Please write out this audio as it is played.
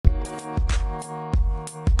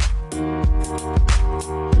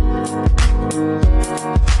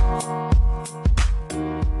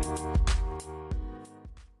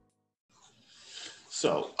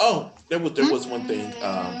there was one thing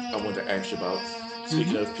I wanted to ask you about.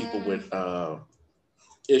 Speaking Mm-hmm. of people with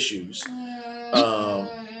issues, Mm-hmm.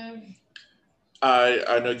 um,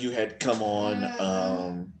 I know you had come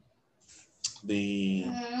on the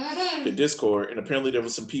the Discord, and apparently there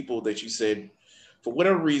was some people that you said for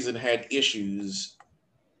whatever reason had issues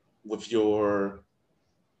with your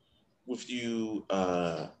with you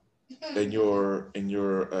in your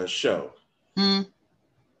show. Mm-hmm.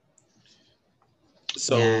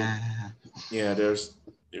 So Yeah. yeah, there's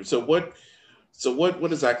so what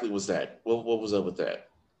what exactly was that? What was up with that?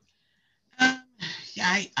 Um,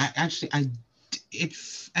 yeah, I actually, it,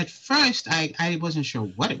 at first, I wasn't sure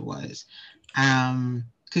what it was.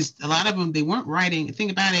 Because a lot of them, they weren't writing. The thing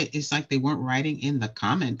about it is like they weren't writing in the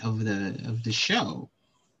comment of the show.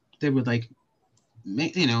 They were like,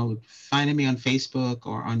 finding me on Facebook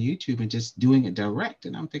or on YouTube and just doing it direct.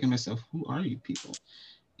 And I'm thinking to myself, who are you people?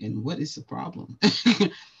 And what is the problem?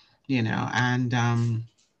 And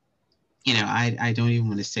I don't even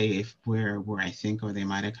want to say if where I think or they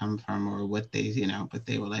might have come from or what they, but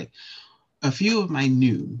they were like a few of them I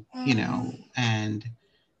knew, and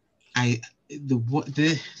I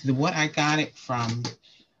the what I got it from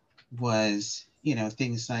was,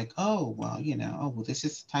 things like, oh well, oh well, this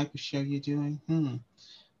is the type of show you're doing.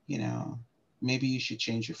 You know, maybe you should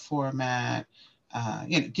change your format.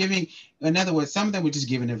 Giving, in other words, some of them were just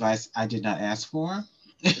giving advice I did not ask for.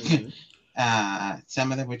 Hmm.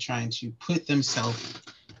 Some of them were trying to put themselves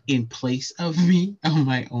in place of me on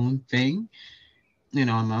my own thing,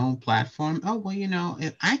 on my own platform. Oh, well,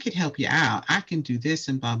 if I could help you out, I can do this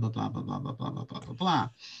and blah, blah, blah, blah, blah, blah, blah, blah, blah, blah, blah.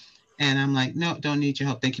 And I'm like, no, don't need your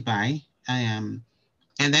help. Thank you. Bye. I am.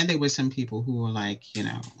 And then there were some people who were like,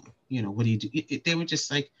 what do you do? They were just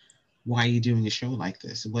like, why are you doing a show like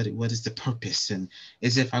this? What is the purpose? And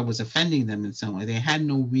as if I was offending them in some way. They had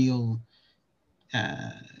no real,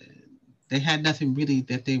 uh, they had nothing really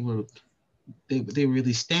that they were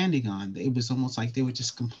really standing on. It was almost like they were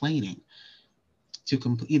just complaining they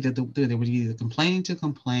were either complaining to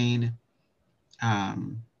complain,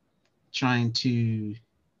 um, trying to,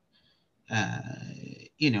 uh,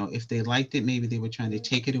 if they liked it, maybe they were trying to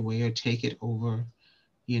take it away or take it over,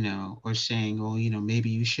 or saying, oh, maybe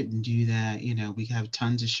you shouldn't do that. We have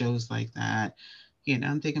tons of shows like that.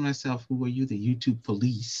 I'm thinking to myself, who are you, the YouTube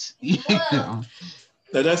police?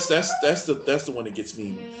 Now that's the one that gets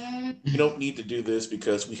me. We don't need to do this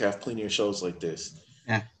because we have plenty of shows like this.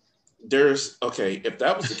 Yeah. There's okay, if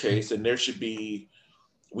that was the case, then there should be.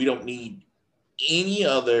 We don't need any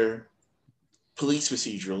other police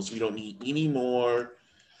procedurals. We don't need any more.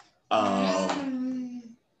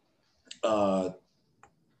 Um, uh,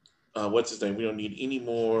 what's his name? We don't need any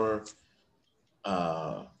more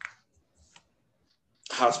uh,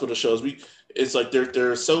 hospital shows. It's like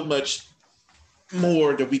there's so much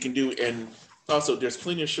more that we can do, and also there's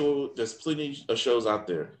plenty of shows out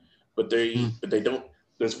there, Mm, but they don't.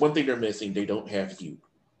 There's one thing they're missing. They don't have you.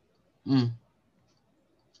 mm,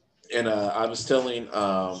 And I was telling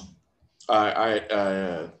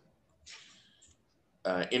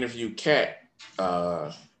I interviewed Kat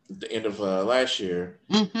at the end of last year,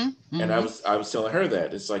 mm-hmm, and mm-hmm. I was telling her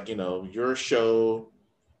that it's like your show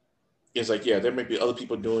is like yeah there may be other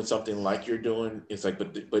people doing something like you're doing. It's like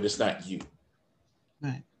but it's not you.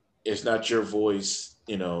 Right. It's not your voice.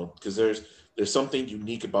 Because there's something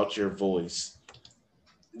unique about your voice.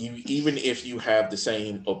 You even if you have the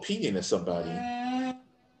same opinion as somebody,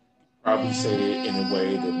 probably say it in a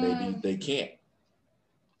way that maybe they can't.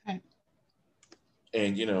 Right.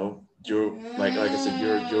 And your like I said,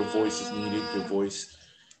 your voice is needed. Your voice,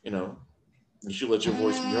 you know, you should let your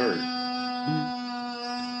voice be heard.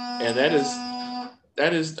 Mm, And that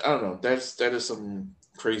is I don't know. That is some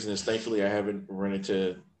craziness. Thankfully, I haven't run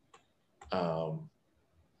into um,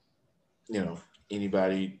 you know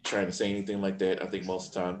anybody trying to say anything like that. I think most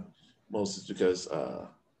of the time, most is because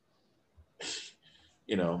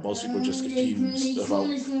most people are just confused about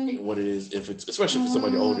what it is. If it's especially for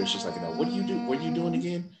somebody older, it's just like what do you do? What are you doing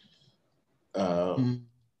again? Uh, mm.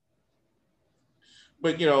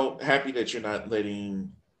 but happy that you're not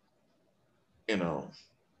letting you know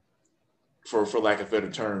for lack of a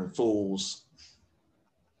better term, fools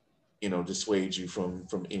dissuade you from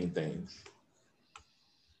anything.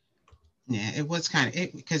 Yeah, it was kind of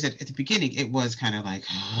it because at the beginning it was kind of like,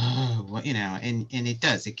 oh, what, and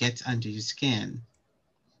it gets under your skin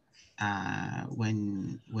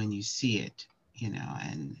when you see it,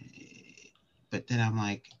 and but then I'm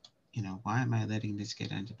like, why am I letting this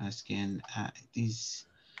get under my skin? These,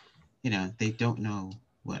 they don't know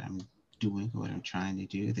what I'm doing, what I'm trying to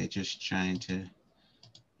do. They're just trying to,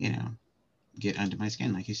 you know, get under my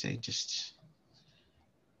skin, like you say, just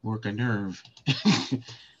work a nerve,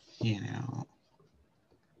 you know,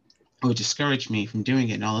 or discourage me from doing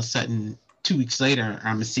it. And all of a sudden, 2 weeks later,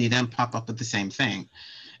 I'm gonna see them pop up with the same thing.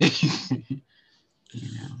 You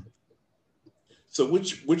know, So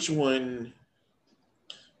which one?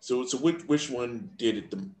 So which one did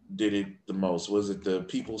it the most? Was it the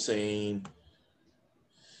people saying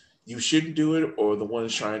you shouldn't do it, or the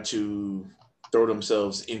ones trying to throw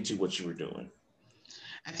themselves into what you were doing?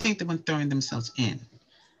 I think the one throwing themselves in.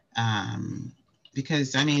 Um,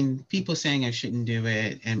 because I mean, people saying I shouldn't do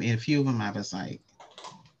it, and a few of them I was like,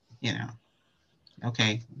 you know,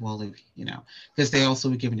 okay, well, if you know, because they also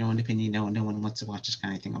were giving their own opinion. No one wants to watch this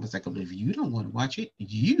kind of thing. I was like, well, if you don't want to watch it,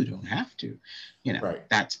 you don't have to. You know, Right.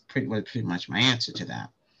 that's pretty much my answer to that.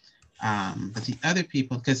 But the other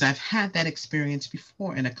people, because I've had that experience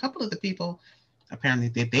before, and a couple of the people apparently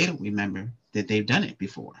they don't remember that they've done it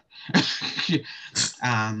before.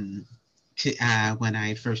 um, when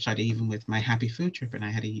I first started, even with my happy food trip, and I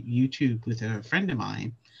had a YouTube with a friend of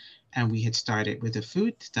mine, and we had started with the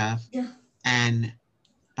food stuff, Yeah. and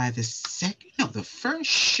by the second, no, the first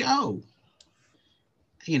show,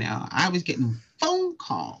 I was getting phone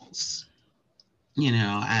calls,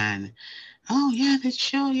 and oh yeah, this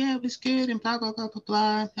show, yeah, it was good, and blah blah blah blah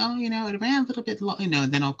blah. Oh, it ran a little bit long,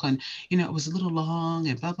 and then I'll come, it was a little long,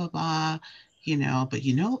 and blah blah blah. But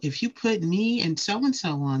if you put me and so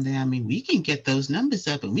on there, I mean, we can get those numbers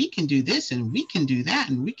up, and we can do this, and we can do that,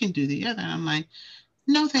 and we can do the other. And I'm like,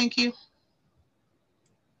 no, thank you.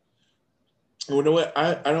 Well, you know what?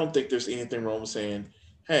 I don't think there's anything wrong with saying,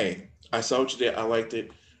 "Hey, I saw what you did. I liked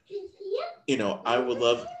it. I would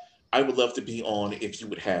love to be on if you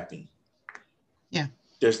would have me." Yeah,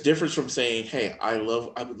 There's difference from saying, "Hey, I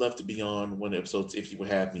would love to be on one of the episodes if you would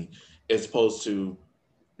have me," as opposed to,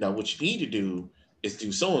 now what you need to do is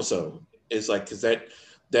do so and so. It's like, because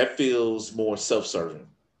that feels more self-serving.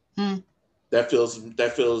 mm, That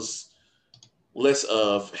feels less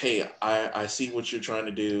of, "Hey, I see what you're trying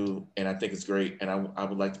to do and I think it's great and I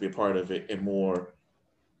would like to be a part of it," and more,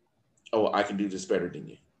 "Oh, I can do this better than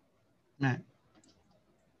you." right,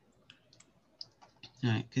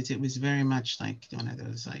 right, because it was very much like one of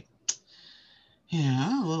those like, yeah,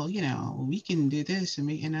 oh, well, we can do this,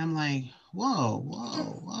 and I'm like, whoa,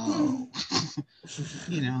 whoa, whoa.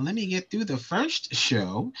 Let me get through the first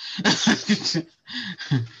show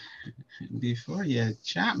before you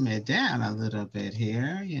chop me down a little bit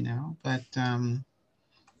here, But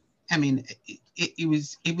I mean,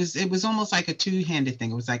 it was almost like a two-handed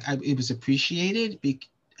thing. It was like it was appreciated,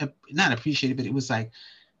 not appreciated, but it was like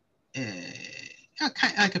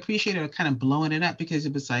kind like appreciated or kind of blowing it up because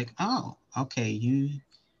it was like, oh, okay,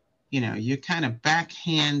 you're kind of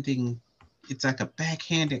backhanding. It's like a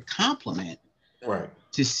backhanded compliment Right.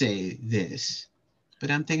 to say this.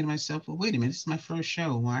 But I'm thinking to myself, well, wait a minute, this is my first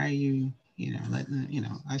show. Why are you, letting,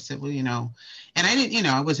 I said, well, and I didn't,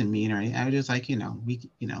 I wasn't mean or anything. I was just like,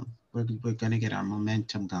 we're going to get our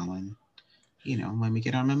momentum going. When we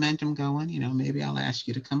get our momentum going, maybe I'll ask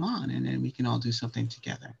you to come on and then we can all do something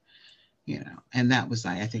together, And that was,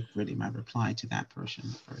 I think, really my reply to that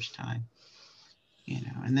person the first time,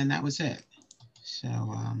 and then that was it. So,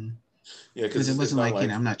 Yeah, because because it it's wasn't not like, like,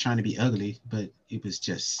 I'm not trying to be ugly, but it was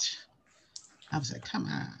just, I was like, come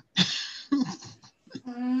on.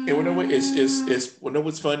 and you know what, it's you know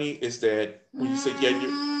what's funny is that when you say, yeah,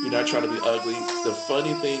 you're not trying to be ugly, the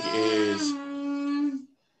funny thing is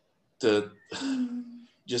the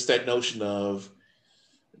just that notion of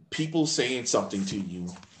people saying something to you,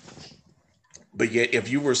 but yet if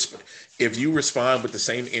you respond with the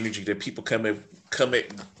same energy that people come at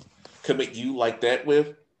come at you like that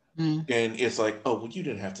with, Mm, then it's like, oh well, you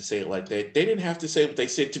didn't have to say it like that. They didn't have to say what they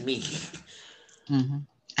said to me. hmm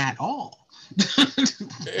At all.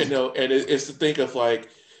 And it's to think of like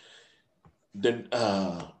the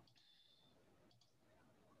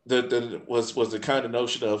the was the kind of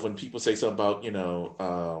notion of when people say something about,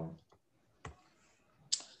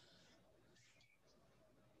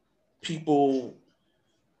 people,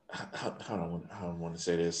 how do I want to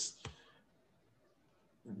say this,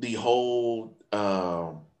 the whole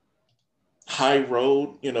high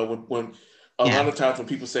road, when a Yeah, lot of times when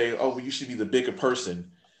people say, oh well, you should be the bigger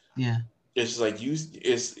person, yeah, it's like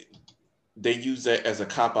they use that as a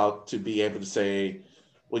cop out to be able to say,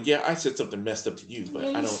 well, yeah, I said something messed up to you, but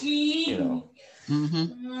I don't, hmm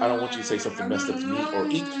I don't want you to say something messed up to me or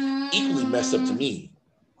equally messed up to me.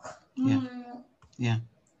 yeah, yeah,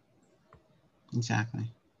 exactly,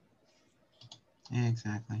 yeah,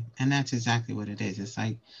 exactly, and that's exactly what it is. It's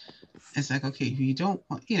like okay, if you don't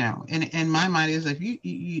want, and my mind is like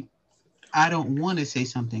I don't want to say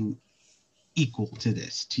something equal to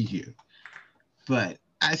this to you, but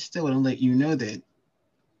I still want to let you know that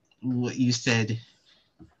what you said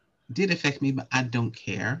did affect me, but I don't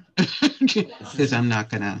care because I'm not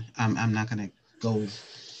gonna go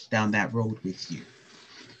down that road with you.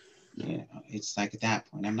 You know, it's like at that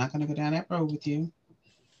point, I'm not gonna go down that road with you.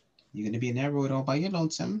 You're gonna be in that road all by your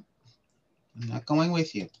lonesome. I'm not going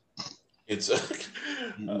with you, It's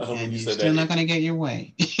when and you you're said still that. not gonna get your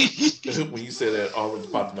way. When you said that, all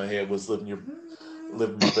that popped in my head was living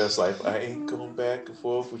my best life. I ain't going back and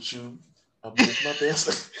forth with you. I'm living my best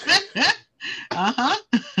life. Uh-huh.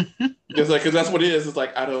 Because that's what it is. It's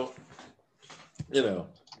like I don't, you know,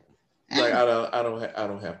 like Yeah. I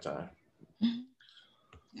don't have time.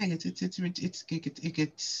 Yeah,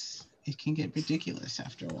 it can get ridiculous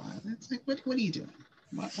after a while. It's like, what are you doing?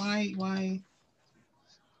 Why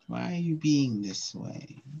are you being this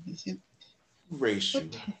way? Is it Race what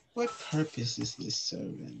you. what purpose is this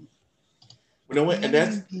serving? You know what? Why And are you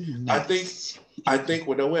that's being I think nice?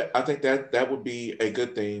 you know what? I think that would be a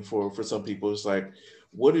good thing for some people. It's like,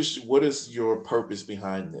 what is your purpose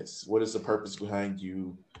behind this? What is the purpose behind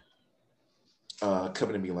you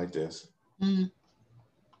coming to me like this? Mm,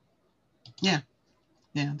 yeah,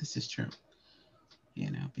 yeah, this is true.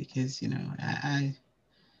 Because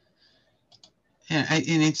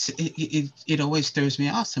and it always throws me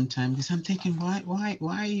off sometimes because I'm thinking, why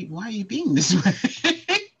are you being this way?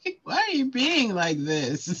 Why are you being like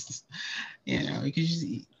this? Because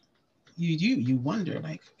you wonder,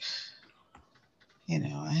 like,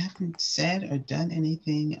 I haven't said or done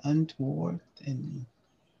anything untoward, and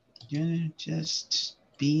you're just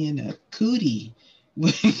being a cootie.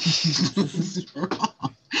 What's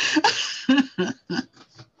wrong?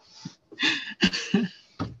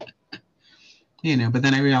 But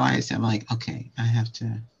then I realized I'm like, okay, I have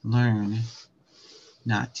to learn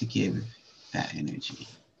not to give that energy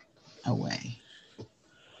away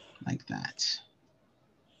like that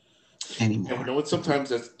And you anymore. know what? Sometimes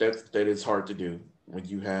that is hard to do when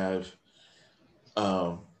you have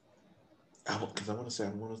um because I want to say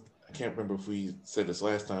I can't remember if we said this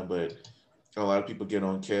last time, but a lot of people get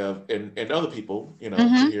on Kev and other people, for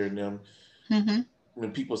Mm-hmm. hearing them Mm-hmm.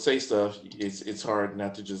 when people say stuff, it's hard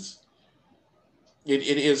not to just it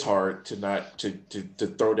is hard to not to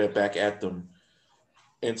throw that back at them.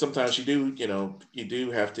 And sometimes you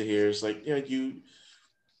do have to hear it's like, yeah, you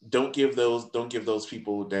don't give those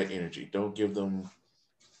people that energy. Don't give them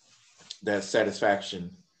that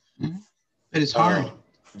satisfaction. Mm-hmm. But it's hard. Um,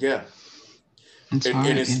 yeah, It's and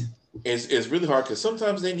hard. Yeah. it's really hard because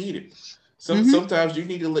sometimes they need it. Mm-hmm. Sometimes you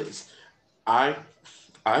need to I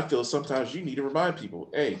I feel sometimes you need to remind people,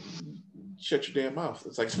 hey, shut your damn mouth.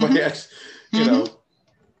 It's like somebody Mm-hmm. asks, Mm-hmm.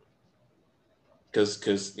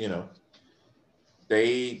 because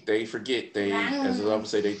they forget as I would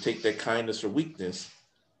say they take that kindness for weakness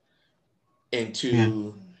Yeah.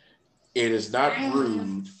 into it is not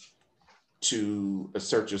rude to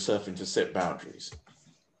assert yourself and to set boundaries.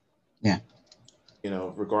 Yeah.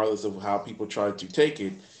 Regardless of how people try to take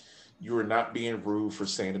it, you are not being rude for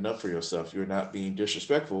standing up for yourself. You're not being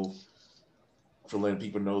disrespectful for letting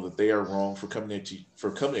people know that they are wrong for coming at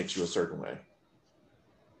you a certain way.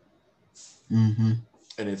 Mm-hmm.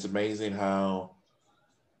 And it's amazing how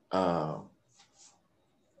um,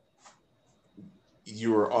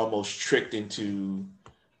 you are almost tricked into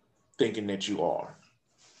thinking that you are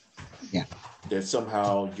Yeah. that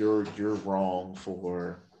somehow you're wrong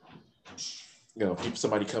for people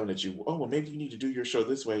somebody coming at you. Oh well, maybe you need to do your show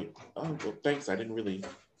this way. Oh well, thanks. I didn't really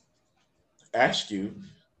ask you,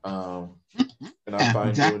 um, and I'm Yeah.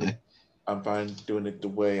 fine doing it. Exactly. I'm fine doing it the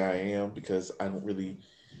way I am because I don't really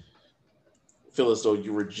feel as though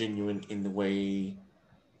you were genuine in the way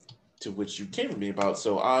to which you came to me about.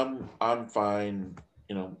 So I'm fine,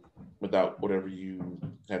 you know, without whatever you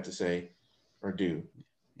have to say or do.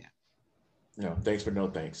 Yeah. No, thanks for no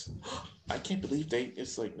thanks. I can't believe they.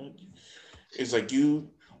 It's like no, it's like you.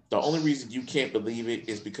 The only reason you can't believe it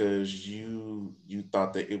is because you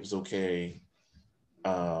thought that it was okay.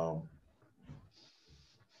 Um,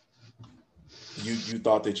 you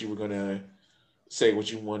thought that you were gonna say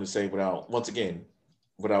what you wanted to say without once again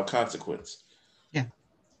without consequence. Yeah.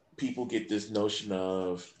 People get this notion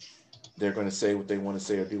of they're going to say what they want to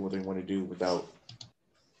say or do what they want to do without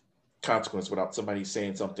consequence, without somebody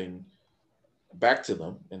saying something back to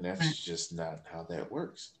them, and Right. that's just not how that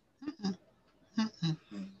works. Mm-mm. Mm-mm.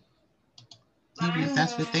 Even if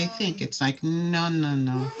that's what they think, it's like, no, no,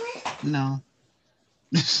 no, no.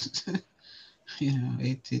 It's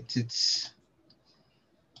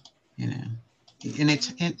you know, and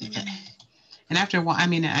it's and after a while, I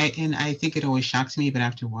mean, I think it always shocks me, but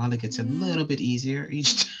after a while, it gets a little bit easier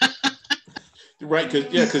each time. right?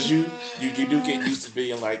 Because yeah, because you do get used to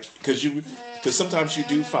being like because sometimes you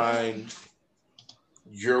do find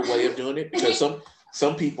your way of doing it because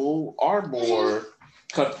some people are more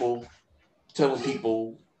comfortable telling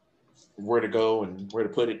people where to go and where to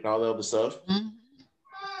put it and all that other stuff. Mhm.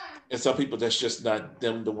 And some people that's just not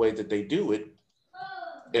them the way that they do it,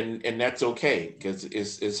 and that's okay because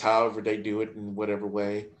it's however they do it in whatever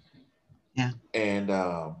way. Yeah. And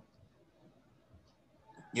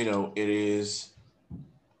it is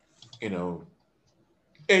you know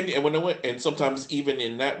and when I went and sometimes even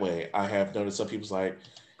in that way, I have noticed some people's like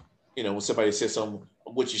when somebody says something,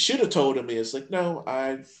 what you should have told them is like, no,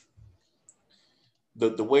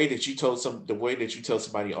 the way that the way that you tell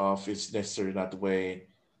somebody off is necessarily not the way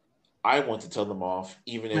I want to tell them off,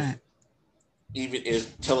 Right. even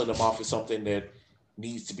if telling them off is something that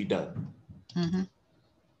needs to be done. Hmm.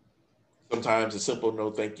 Sometimes a simple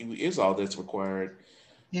no thank you is all that's required.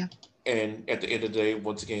 Yeah. And at the end of the day,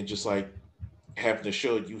 once again, just like having to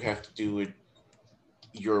show you have to do it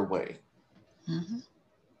your way. Hmm.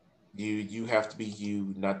 You have to be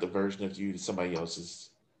you, not the version of you that somebody else is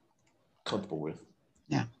comfortable with.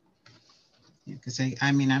 Yeah. Yeah. Because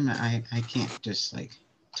I mean, I can't just like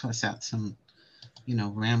toss out some,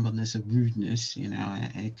 rambleness of rudeness,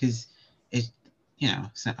 because it,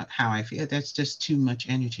 so how I feel, that's just too much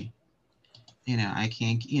energy. I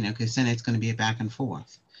can't, because then it's going to be a back and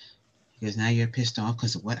forth. Because now you're pissed off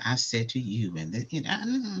because of what I said to you, and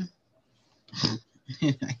then,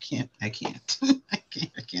 I can't, I can't.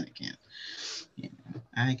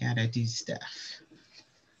 I gotta do stuff,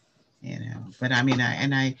 But I mean,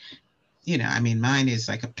 I mean, mine is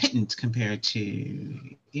like a pittance compared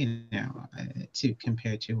to,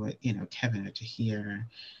 compared to what Kevin or to hear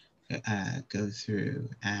go through,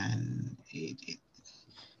 and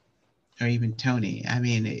or even Tony. I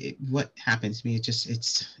mean, what happens to me?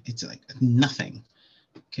 It's like nothing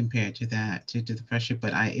compared to that to the pressure.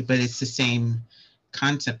 But it's the same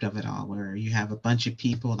concept of it all, where you have a bunch of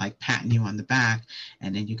people like patting you on the back,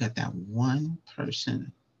 and then you got that one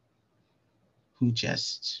person who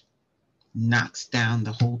just knocks down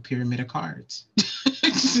the whole pyramid of cards.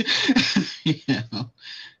 you know,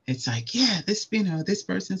 it's like, yeah, this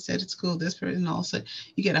person said it's cool. This person also,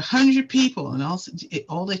 you get 100 people, and also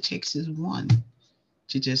all it takes is one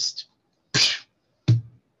to just,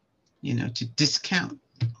 to discount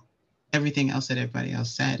everything else that everybody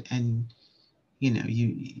else said, and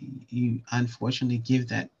you unfortunately give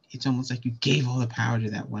that. It's almost like you gave all the power to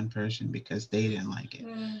that one person because they didn't like it.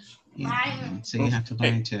 And so you Oh, have to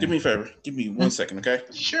learn hey, to. do me a favor. Give me one second, okay?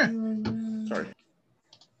 Sure. Sorry.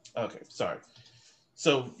 Okay, sorry.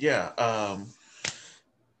 So yeah, what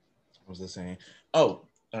was I saying? Oh,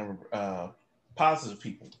 I remember. Positive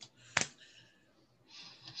people.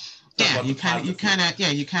 Talk Yeah, about the positive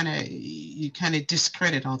people. you kind of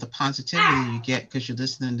discredit all the positivity you get because you're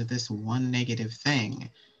listening to this one negative thing,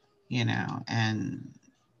 and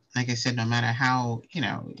like I said, no matter how,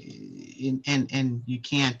 and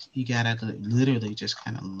you gotta literally just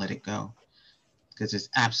kind of let it go because there's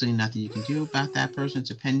absolutely nothing you can do about that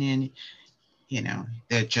person's opinion.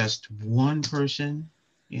 They're just one person,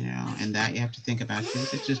 and that you have to think about too.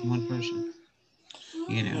 It's just one person.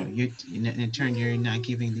 Yeah. In turn, you're not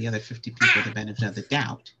giving the other 50 people the benefit of the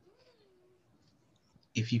doubt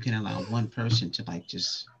if you can allow one person to like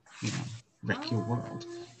just, wreck your world.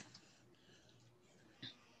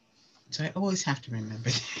 So I always have to remember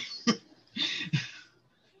that.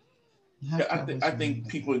 You have Yeah, to always I think remember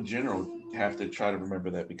people in general have to try to remember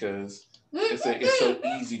that because it's so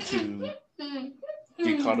easy to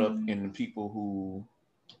get caught up in the people who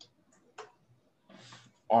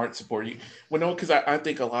aren't supporting you. Well, no, because I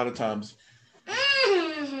think a lot of times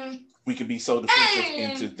we can be so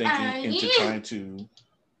defensive into trying to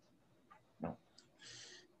no,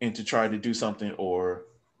 into trying to do something or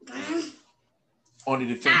on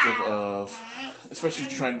the defensive of, especially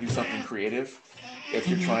if you're trying to do something creative. If that.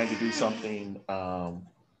 you're Hmm. trying to do something,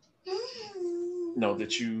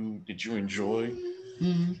 that you enjoy,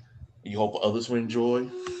 Hmm. you hope others will enjoy,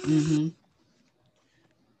 Hmm.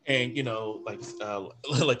 and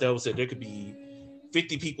like that was said, there could be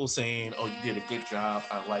 50 people saying, "Oh, you did a good job.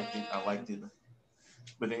 I liked it. I liked it."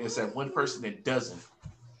 But then it's that one person that doesn't,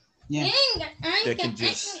 Yeah. that can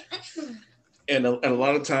just, and a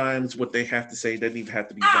lot of times what they have to say doesn't even have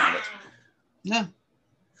to be valid. No.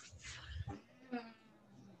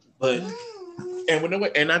 But No.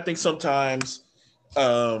 and I think sometimes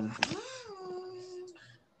um,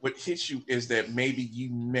 what hits you is that maybe you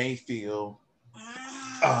may feel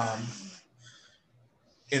um,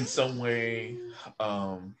 in some way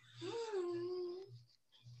um,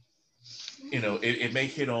 it may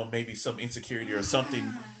hit on maybe some insecurity or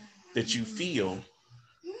something that you feel,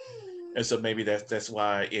 and so maybe that's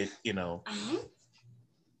why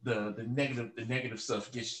the negative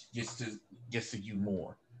stuff gets to you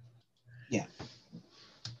more. Yeah.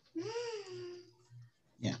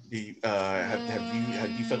 Yeah.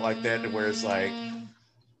 Have you felt like that where it's like,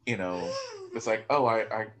 you know it's like, oh,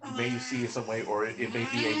 I may see it some way, or it may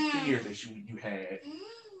be a fear that you had,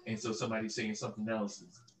 and so somebody's saying something else,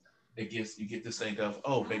 it gets you get this thing of,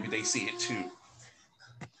 oh, maybe they see it too.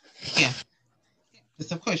 Yeah.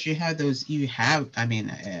 Because of course you have those. You have. I mean,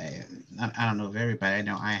 I don't know if everybody. I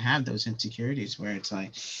know I have those insecurities where it's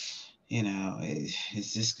like,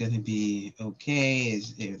 is this going to be okay?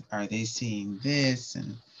 Are they seeing this?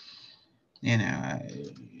 And you know, uh,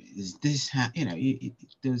 is this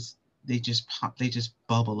those they just pop. They just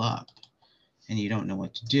bubble up, and you don't know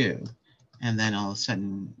what to do. And then all of a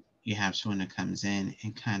sudden you have someone that comes in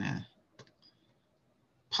and kind of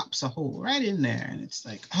pops a hole right in there, and it's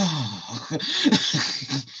like, oh,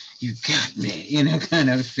 you got me, kind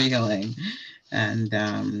of feeling. And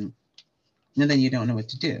um and then you don't know what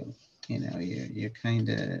to do. You're kind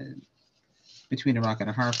of between a rock and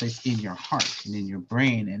a hard place in your heart and in your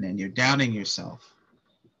brain, and then you're doubting yourself.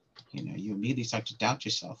 You immediately start to doubt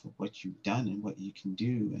yourself of what you've done and what you can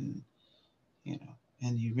do. And you know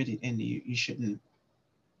you shouldn't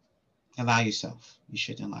allow yourself. You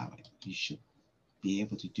shouldn't allow it. You should be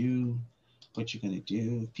able to do what you're going to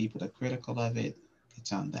do. If people are critical of it,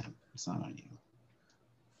 it's on them. It's not on you.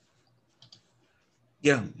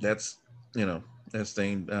 Yeah, You know? that's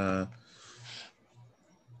thing.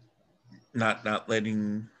 Not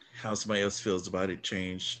letting how somebody else feels about it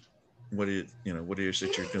change what it is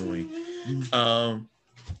that you're doing. Mhm. Um,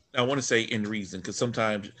 I want to say in reason, because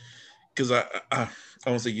sometimes, because I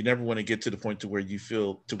want to say, you never want to get to the point to where you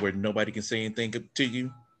feel to where nobody can say anything to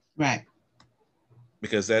you, Right.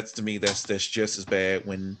 because that's, to me, that's just as bad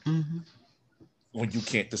Hmm. when you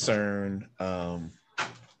can't discern,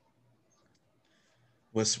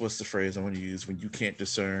 what's the phrase I want to use, when you can't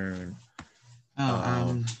discern, Oh,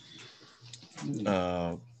 um mm,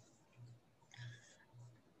 uh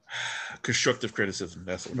constructive criticism.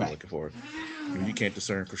 That's what I'm right. looking for. When you can't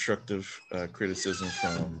discern constructive criticism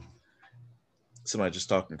from somebody just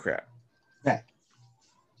talking crap. Right.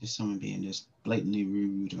 Just someone being just blatantly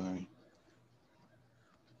rude, or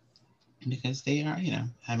because they are,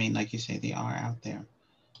 I mean, like you say, they are out there,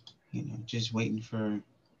 just waiting for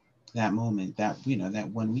that moment, that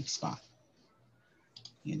one weak spot.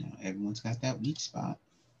 Everyone's got that weak spot,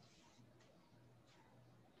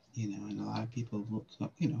 and a lot of people look, a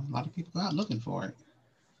lot of people go out looking for it.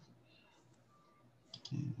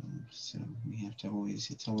 So we have to always,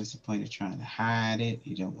 it's always the point of trying to hide it.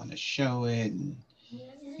 You don't want to show it, and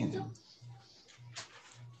you know,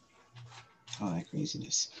 all that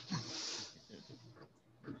craziness.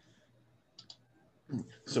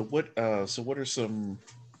 So what are some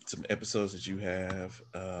episodes that you have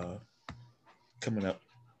coming up?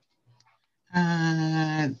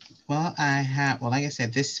 Uh, well, like I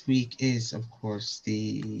said, this week is, of course,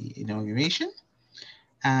 the inauguration.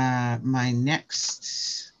 My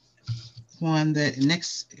next one, the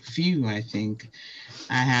next few, I think,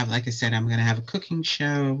 I have, like I said, I'm going to have a cooking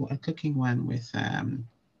show, a cooking one with,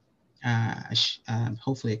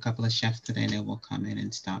 hopefully a couple of chefs that I know will come in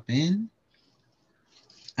and stop in.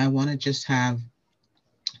 I want to just have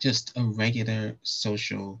just a regular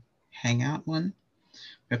social hangout one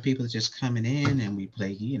where people are just coming in and we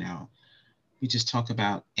play, we just talk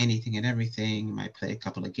about anything and everything. Might play a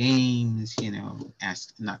couple of games,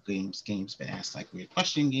 ask not games, but ask like weird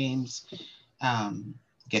question games. Um,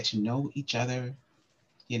 get to know each other,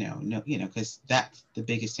 because that's the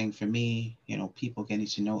biggest thing for me. People getting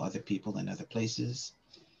to know other people in other places.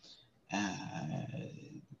 Uh,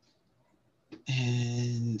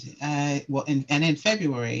 and in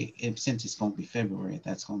February, since it's going to be February,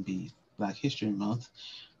 that's going to be Black History Month.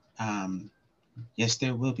 Um, yes,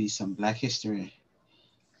 there will be some Black History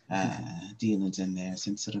dealings in there,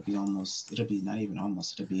 since it'll be not even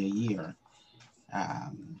almost, it'll be a year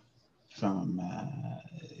um, from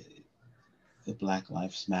the Black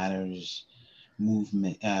Lives Matters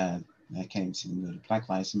movement. I can't even see the movement. Black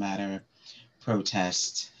Lives Matter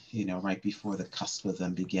protest, right before the cusp of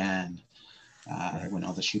them began, Right. when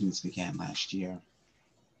all the shootings began last year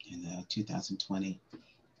in 2020.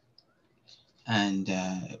 And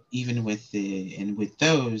even with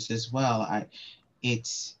those as well,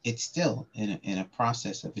 it's still in a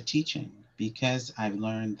process of a teaching, because I've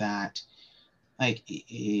learned that, like,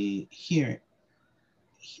 here,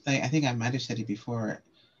 like, I think I might have said it before,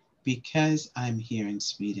 because I'm here in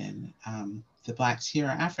Sweden. the blacks here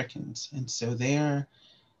are Africans, and so their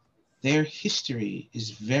history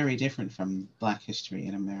is very different from Black history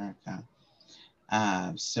in America.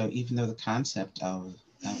 So even though the concept of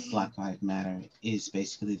Black Lives Matter is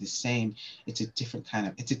basically the same, it's a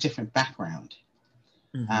different background.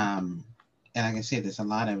 Mm-hmm. Um, and like I say, there's a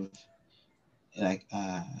lot of like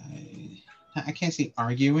I can't say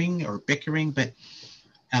arguing or bickering, but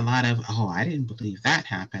a lot of, oh, I didn't believe that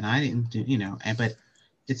happened. I didn't do, and but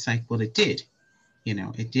it's like, well, it did.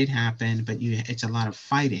 It did happen, but it's a lot of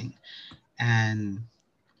fighting. And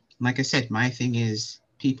like I said, my thing is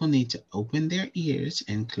people need to open their ears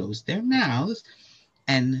and close their mouths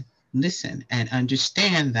and listen and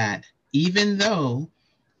understand that even though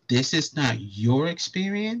this is not your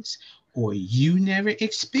experience or you never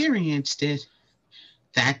experienced it,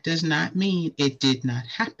 that does not mean it did not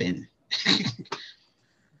happen.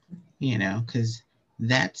 Because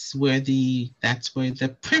that's where the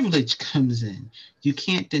privilege comes in. You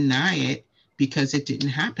can't deny it because it didn't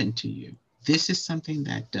happen to you. This is something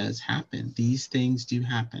that does happen. These things do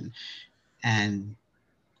happen. And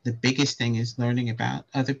the biggest thing is learning about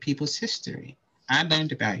other people's history. I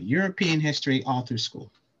learned about European history all through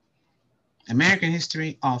school, American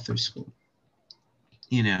history all through school.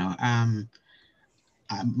 You know,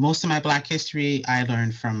 most of my Black history I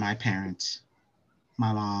learned from my parents,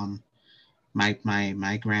 my mom,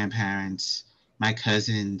 my grandparents, my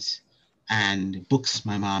cousins, and books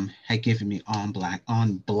my mom had given me on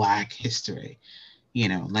black history.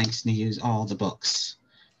 Langston Hughes, all the books,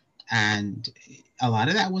 and a lot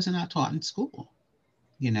of that was not taught in school.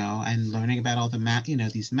 And learning about all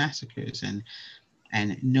these massacres,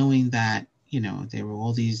 and knowing that there were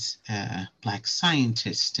all these black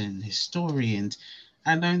scientists and historians.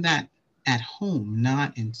 I learned that at home,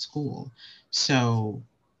 not in school. So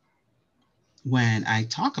when I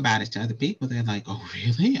talk about it to other people, they're like, "Oh,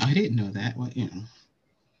 really? I didn't know that." Well,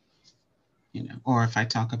 Or if I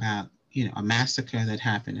talk about a massacre that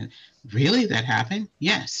happened, and really that happened?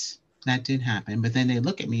 Yes, that did happen. But then they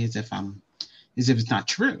look at me as if it's not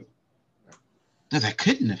true. No, that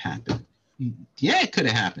couldn't have happened. Yeah, it could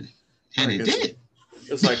have happened, and Right. it did.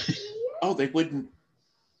 It's like, oh, they wouldn't.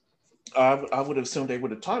 I would assume they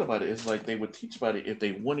would have taught about it. It's like they would teach about it if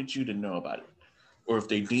they wanted you to know about it, or if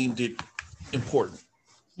they deemed it important.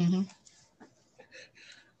 Mm-hmm.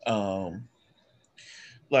 Um,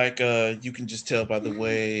 like you can just tell by the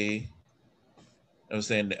way I was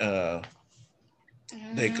saying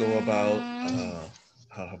they go about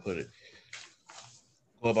how I put it,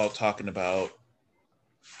 go about talking about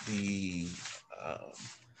the um,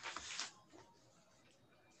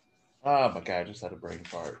 oh my god, I just had a brain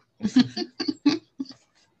fart.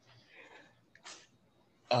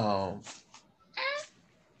 um,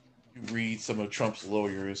 you read some of Trump's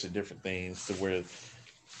lawyers and different things to where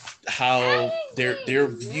how their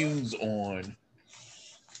views on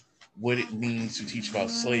what it means to teach about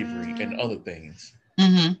slavery and other things.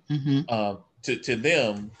 Mm-hmm. Mm-hmm. To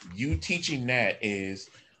them, you teaching that is,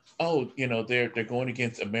 oh, they're going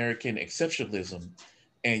against American exceptionalism,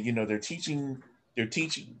 and they're teaching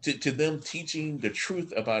to them teaching the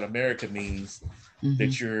truth about America means Mm-hmm.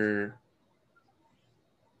 that you're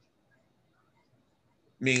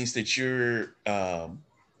means that you're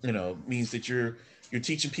means that you're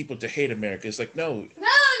teaching people to hate America. It's like, no,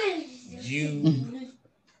 you Mm-hmm.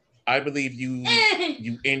 I believe you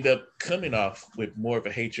end up coming off with more of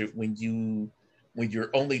a hatred when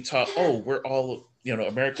you're only taught, oh, we're all,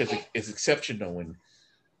 America is exceptional and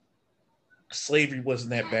slavery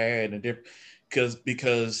wasn't that bad, and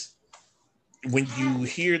because when you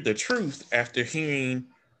hear the truth after hearing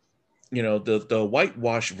the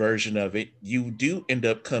whitewash version of it, you do end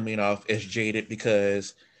up coming off as jaded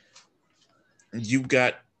because you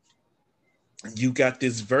got you got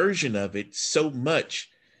this version of it so much,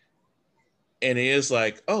 and it is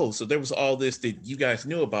like, oh, so there was all this that you guys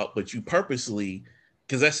knew about, but you purposely,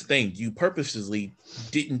 because that's the thing, you purposely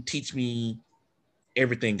didn't teach me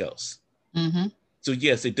everything else. Mm-hmm. So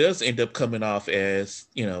yes, it does end up coming off as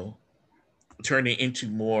turning into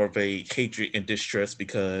more of a hatred and distrust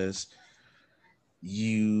because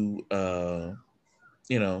you as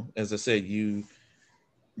I said, you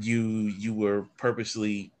were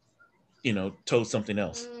purposely told something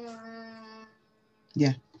else.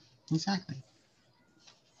 Yeah, exactly.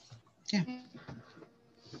 Yeah,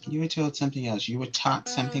 you were told something else. You were taught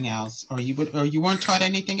something else, or you weren't taught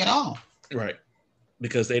anything at all. Right,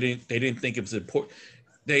 because they didn't think it was important.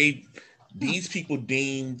 they Yeah. these people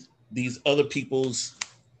deemed these other people's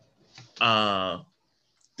uh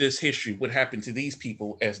this history, what happened to these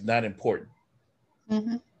people, as not important.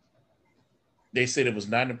 Mm-hmm. They said it was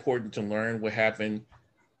not important to learn what happened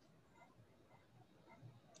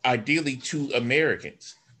ideally to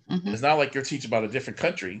Americans. Mm-hmm. It's not like you're teaching about a different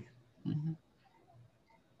country. Mm-hmm.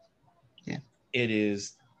 Yeah. It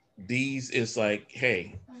is these is like,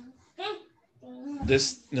 hey,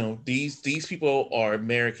 this these people are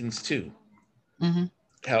Americans too. Mm-hmm.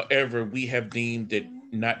 However, we have deemed it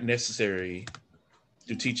not necessary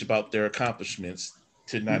to teach about their accomplishments,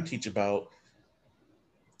 to not teach about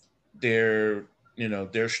their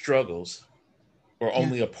their struggles, or Yeah.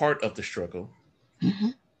 only a part of the struggle. Mm-hmm.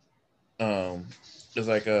 Um, it's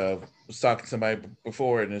like I was talking to somebody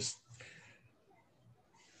before, and it's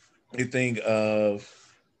you think of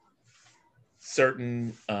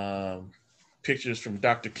certain pictures from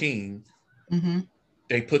Dr. King, Mm-hmm.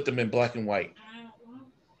 they put them in black and white,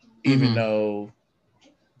 even Mm-hmm. though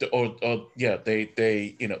or yeah,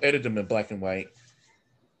 they edit them in black and white,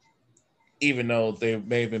 even though they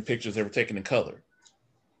may have been pictures that were taken in color,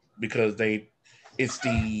 because it's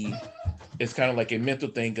the it's kind of like a mental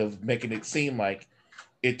thing of making it seem like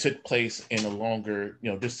it took place in a longer,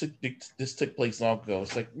 this took place long ago.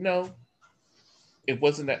 It's like, no, it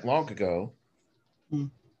wasn't that long ago, Mm-hmm.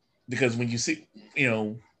 because when you see, you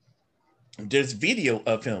know, there's video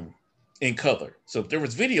of him in color. So if there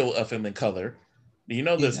was video of him in color,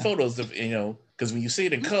 there's Yeah. photos of, because when you see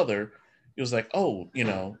it in color, it was like, oh,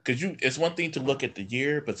 because it's one thing to look at the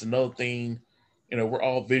year, but it's another thing, we're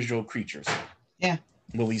all visual creatures. Yeah.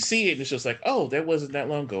 When we see it, it's just like, oh, that wasn't that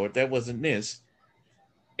long ago, or that wasn't this.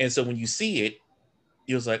 And so when you see it,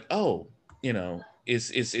 it was like, oh,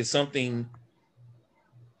 it's something.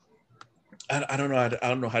 I don't know I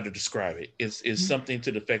don't know how to describe it. It's something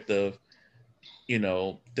to the effect of,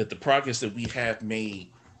 that the progress that we've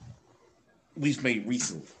made recently.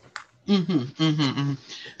 Mm-hmm, mm-hmm, mm-hmm.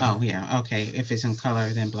 Oh yeah, okay. If it's in color,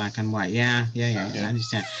 then black and white. Yeah, yeah, yeah, yeah. I Yeah.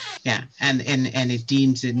 understand. Yeah, and it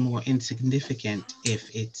deems it more insignificant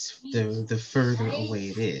if it's the further away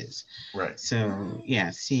it is. Right. So yeah,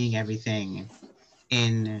 seeing everything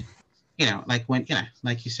in, like when,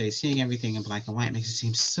 like you say, seeing everything in black and white makes it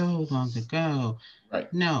seem so long ago.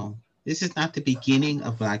 Right. No, this is not the beginning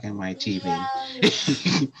of black and white TV.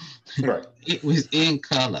 Right. It was in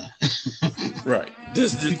color. Right.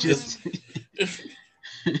 This You this this. just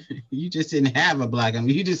you just didn't have a black and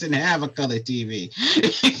you just didn't have a color TV.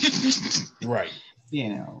 Right.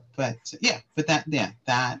 But yeah, but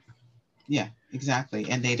yeah, exactly.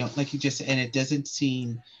 And they don't, like you just said, and it doesn't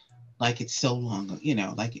seem like it's so long,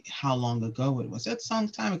 like how long ago it was. That's a long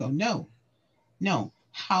time ago. No, no.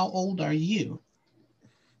 How old are you?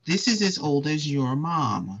 This is as old as your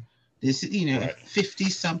mom. This is, Right. 50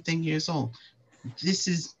 something years old. This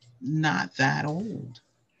is not that old.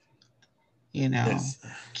 you know This.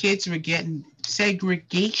 Kids were getting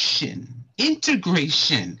segregation,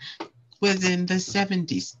 integration within the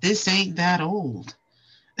 70s. This ain't that old.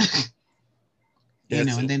 That's And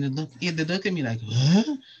it. then they look at me like, what?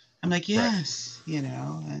 I'm like, Right. yes. And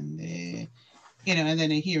and then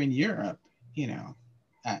here in Europe, you know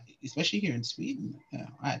especially here in Sweden,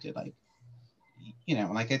 I had to, like,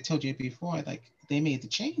 like I told you before, like, they made the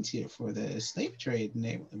chains here for the slave trade, and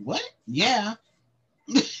they what? Yeah.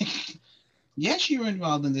 Yes, you were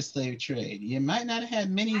involved in the slave trade. You might not have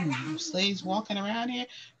had many slaves walking around here,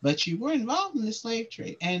 but you were involved in the slave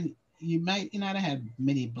trade. And you might not have had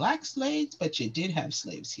many black slaves, but you did have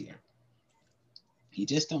slaves here. You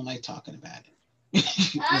just don't like talking about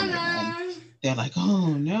it. And they're like,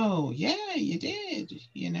 oh, no, yeah, you did.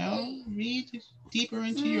 Read deeper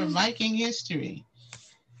into your Viking history.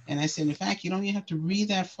 And I said, in fact, you don't even have to read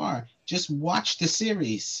that far. Just watch the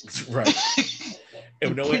series. Right. And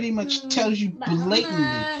you It know what? pretty much tells you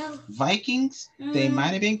blatantly, Vikings, they might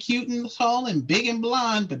have been cute and tall and big and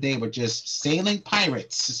blonde, but they were just sailing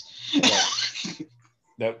pirates.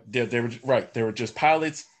 Right. They were right. They were just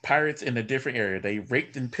pirates in a different area. They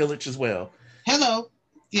raped and pillaged as well. Hello,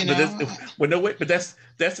 you But know. no wait. But that's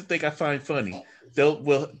the thing I find funny. They'll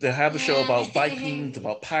have a show about Vikings,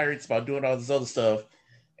 about pirates, about doing all this other stuff,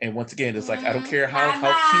 and once again, it's like, I don't care how cute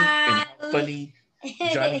and how funny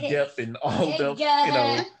Johnny Depp and all of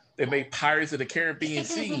them, they made Pirates of the Caribbean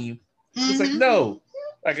seem. It's like, Mm-hmm. no,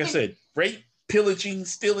 like I said, rape, pillaging,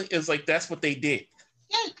 stealing is like, that's what they did.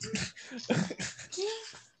 Yeah,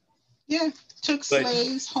 yeah. Took But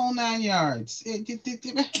slaves, whole 9 yards. and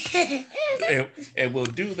we'll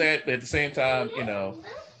do that, but at the same time,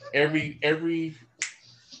 every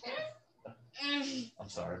I'm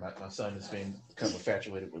sorry, my son has been become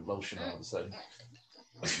infatuated with lotion all of a sudden.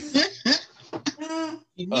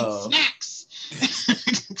 You need uh, snacks.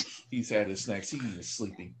 he's had his snacks. He is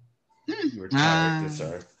sleeping. You were tired. Ah. That's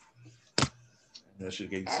sorry. I should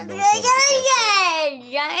have gave you some notes.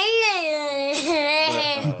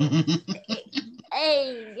 But,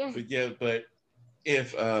 But yeah, but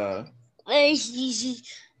if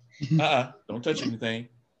don't touch anything.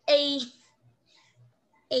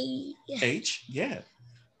 H, yeah.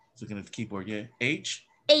 Looking at the keyboard, yeah. H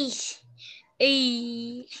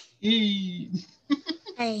A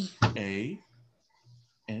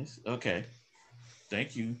S. Okay,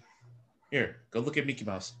 thank you. Here, go look at Mickey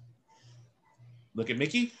Mouse. Look at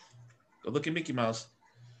Mickey. Go look at Mickey Mouse.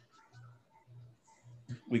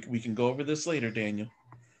 We can go over this later, Daniel.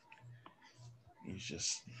 He's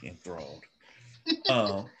just enthralled.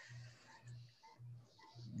 Um,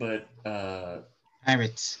 but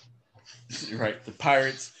Pirates. right, the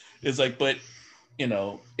pirates is like, but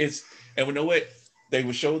it's and we know what they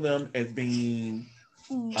would show them as being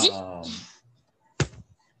um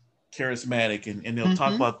charismatic and they'll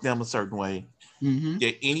talk Mm-hmm. about them a certain way. Mm-hmm.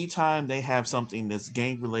 Yet anytime they have something that's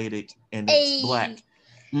gang related and it's black,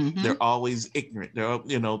 Mm-hmm. they're always ignorant. They're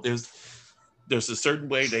there's a certain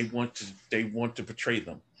way they want to portray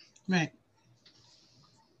them. Right.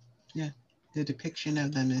 Yeah. The depiction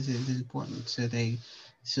of them is important. So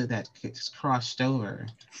that gets crossed over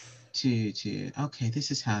to okay,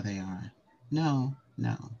 this is how they are. No,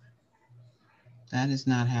 no, that is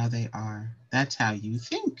not how they are. That's how you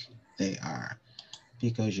think they are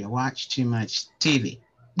because you watch too much TV.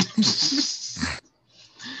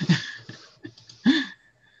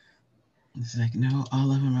 It's like no,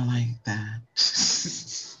 all of them are like that.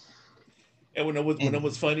 And when it And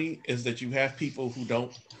was funny is that you have people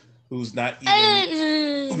who's not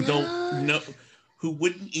even who don't know who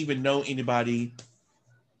wouldn't even know anybody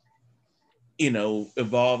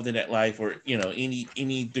involved in that life or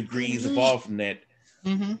any degrees involved from that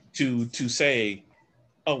mm-hmm. to say,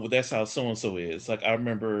 oh well, that's how so and so is. Like I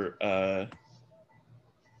remember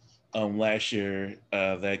last year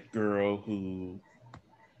that girl who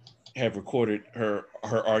had recorded her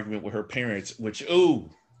argument with her parents, which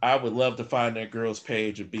I would love to find that girl's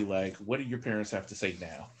page and be like, what do your parents have to say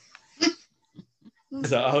now?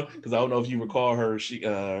 Because I don't know if you recall her. She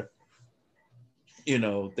her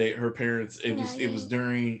parents. It was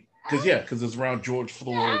during because it was around George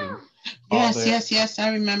Floyd and all Yes, that. yes, yes,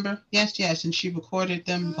 I remember. Yes, yes, and she recorded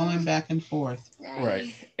them going back and forth.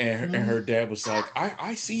 Right, and Mm-hmm. her dad was like,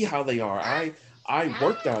 I see how they are. I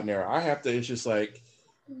work down there. I have to. It's just like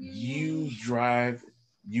you drive.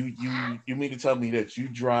 You mean to tell me that you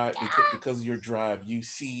drive because of your drive, you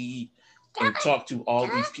see and talk to all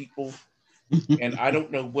these people, and I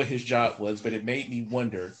don't know what his job was, but it made me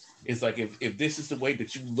wonder. It's like if this is the way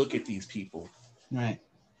that you look at these people, Right.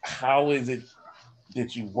 how is it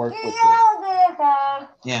that you work with them?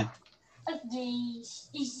 Yeah.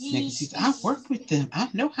 Yeah, 'cause I've worked with them. I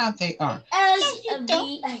know how they are. No, you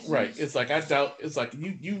don't. Right. It's like I doubt. It's like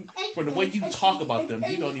you from the way you talk about them,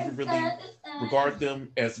 you don't even really regard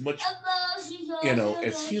them as much,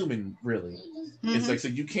 as human. Really, it's Mm-hmm. like so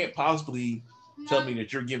you can't possibly tell me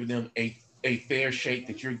that you're giving them a fair shake,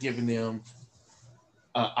 that you're giving them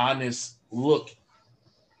an honest look Mm-mm.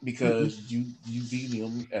 because you view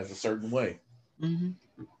them as a certain way. Mm-hmm.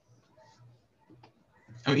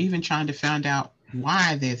 Or even trying to find out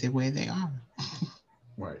why they're the way they are.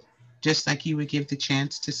 Right. Just like you would give the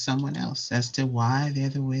chance to someone else as to why they're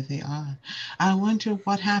the way they are. I wonder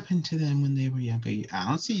what happened to them when they were young. But I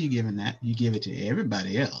don't see you giving that. You give it to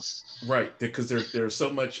everybody else. Right. Because there's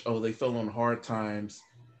so much. Oh, they fell on hard times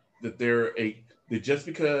that that just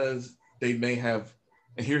because they may have.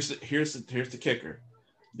 And here's the kicker.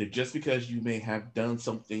 That just because you may have done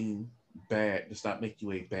something bad does not make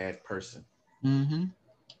you a bad person. Mm-hmm.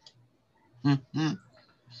 Mm-hmm.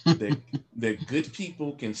 That that good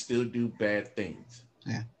people can still do bad things.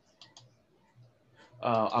 Yeah.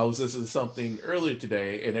 I was listening to something earlier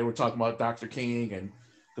today, and they were talking about Dr. King, and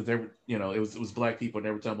because they were, it was black people, and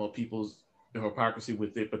they were talking about people's hypocrisy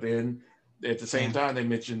with it. But then at the same Yeah. time, they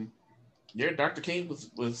mentioned, yeah, Dr. King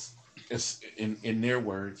was in their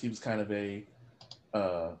words, he was kind of a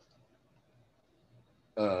uh,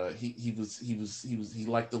 he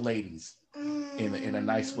liked the ladies in a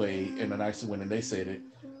nice way, in a nicer way than they said it.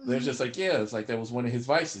 They're just like, yeah, it's like that was one of his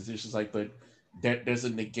vices. It's just like, but that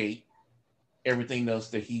doesn't negate everything else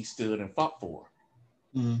that he stood and fought for.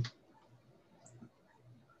 Mm.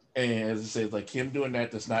 And as I said, like him doing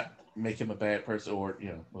that does not make him a bad person, or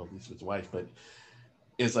well, at least with his wife. But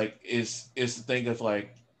it's like it's the thing of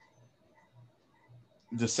like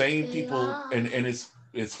the same people, and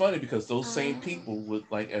it's funny because those same people would,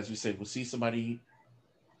 like as we said, would see somebody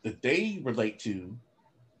that they relate to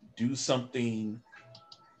do something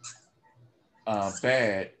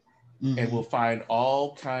bad, and Mm-hmm. will find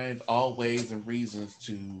all ways and reasons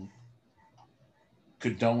to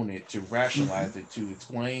condone it, to Mm-hmm. rationalize it, to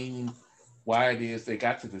explain, why it is they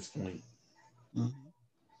got to this point, Mm-hmm.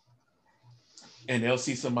 and they'll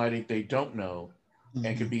see somebody they don't know and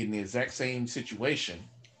Mm-hmm. could be in the exact same situation,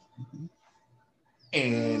 Mm-hmm.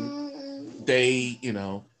 and they,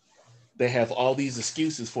 they have all these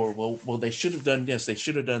excuses for, well, they should have done this, they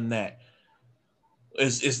should have done that.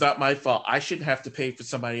 It's not my fault. I shouldn't have to pay for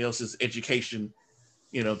somebody else's education.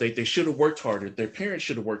 They should have worked harder. Their parents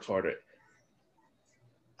should have worked harder.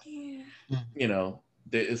 You know,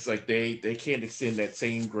 it's like they can't extend that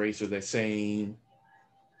same grace or that same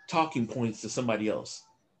talking points to somebody else.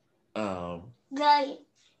 Right.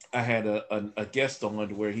 I had a guest on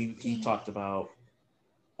where he talked about,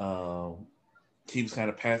 um, he was kind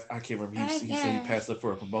of passed. I can't remember. He said he passed up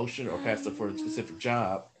for a promotion or passed up for a specific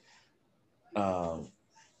job. Um,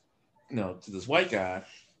 to this white guy,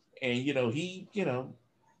 and he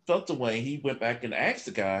felt the way. He went back and asked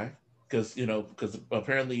the guy because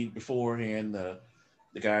apparently beforehand the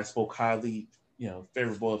guy spoke highly,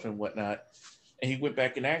 favorable of him and whatnot. And he went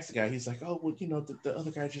back and asked the guy. He's like, "Oh, well, the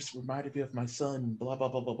other guy just reminded me of my son." Blah blah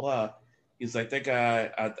blah blah blah. He's like, "That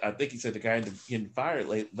guy." I think he said the guy ended up getting fired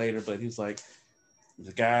later, but he's like,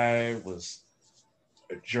 the guy was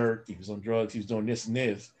a jerk. He was on drugs. He was doing this and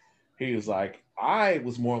this. He was like, I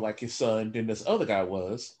was more like his son than this other guy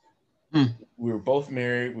was. Mm. We were both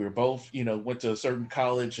married. We were both, went to a certain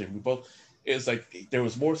college, and we both. It's like there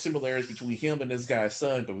was more similarities between him and this guy's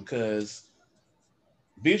son, but because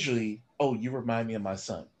visually, oh, you remind me of my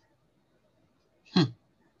son. Hmm.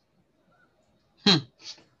 Hmm.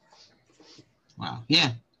 Wow.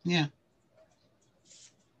 Yeah. Yeah.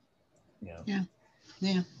 Yeah. Yeah.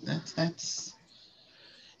 Yeah. That's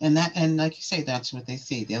and like you say, that's what they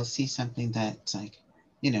see. They'll see something that's like,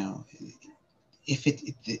 you know, if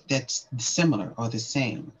that's similar or the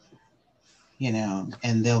same,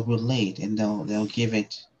 and they'll relate and they'll give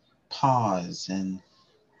it pause and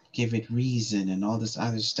give it reason and all this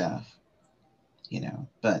other stuff,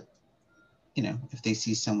 But if they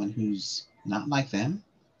see someone who's not like them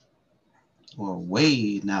or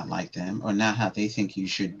way not like them or not how they think you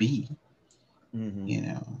should be,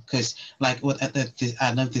 Mm-hmm. because like what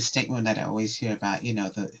I love this statement that I always hear about,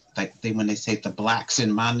 when they say the blacks in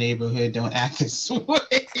my neighborhood don't act this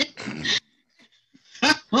way.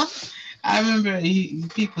 I remember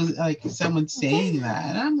people like someone saying that,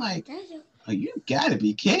 and I'm like, oh, you gotta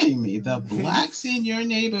be kidding me. The blacks in your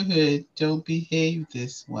neighborhood don't behave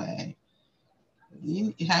this way.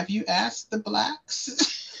 Have you asked the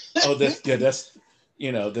blacks? Oh,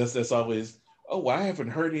 that's always. Oh, I haven't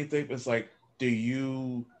heard anything. It's like, do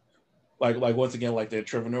you like once again like that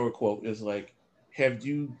Trevor Noah quote is like, have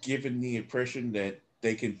you given the impression that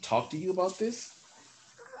they can talk to you about this?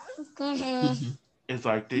 Mhm. It's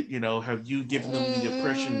like that, have you given them the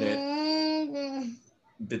impression that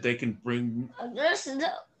they can bring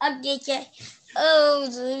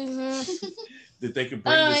that they can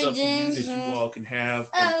bring this up to you, that you all can have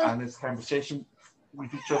an honest conversation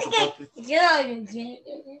with each other about this?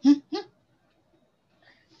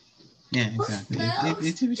 Yeah, exactly.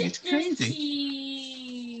 It's crazy.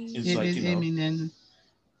 It's like, I mean, and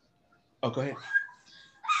oh, go ahead.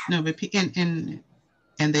 no, but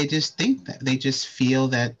and they just think that they just feel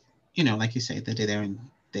that, like you say, that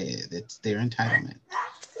it's their entitlement.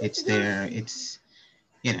 It's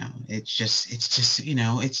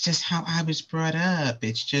just how I was brought up.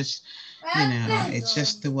 It's just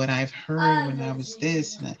what I've heard when I was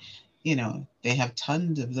this. And they have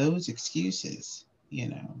tons of those excuses.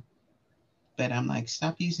 But I'm like,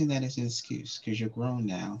 stop using that as an excuse because you're grown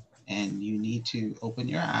now and you need to open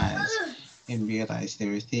your eyes and realize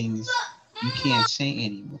there are things you can't say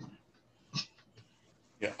anymore.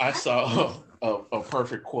 Yeah, I saw a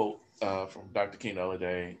perfect quote from Dr. King the other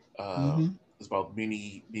day. Mm-hmm. It's about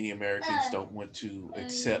many Americans don't want to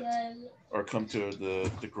accept or come to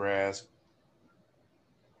the grasp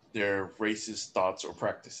their racist thoughts or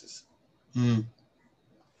practices. Mm.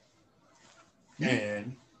 Yeah.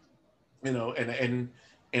 And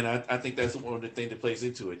and I think that's one of the things that plays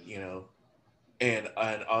into it, and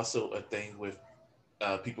also a thing with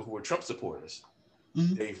people who are Trump supporters.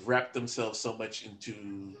 Mm-hmm. They've wrapped themselves so much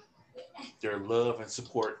into their love and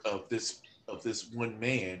support of this one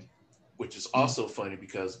man, which is Mm. also funny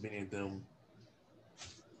because many of them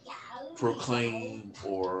proclaim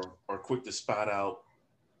or are quick to spot out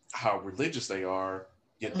how religious they are,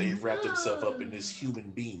 yet they Mm-hmm. wrap themselves up in this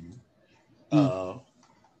human being Mm. uh,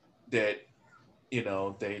 that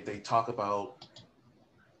they talk about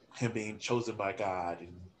him being chosen by God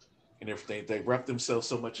and everything. They wrap themselves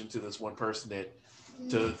so much into this one person that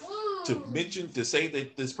to to say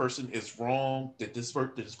that this person is wrong, that this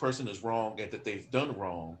person is wrong, and that they've done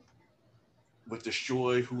wrong, would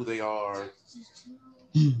destroy who they are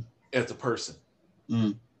as a person.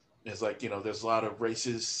 Mm. It's like, there's a lot of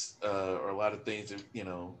racist or a lot of things that,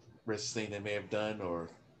 racist things they may have done or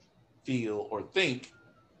feel or think,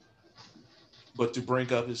 but to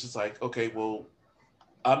bring up it's just like, okay, well,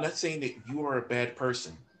 I'm not saying that you are a bad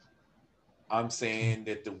person. I'm saying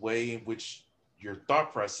that the way in which your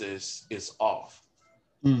thought process is off,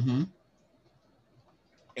 Mm-hmm.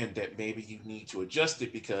 and that maybe you need to adjust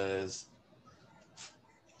it because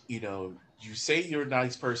you say you're a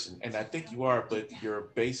nice person, and I think you are, but your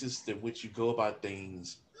basis in which you go about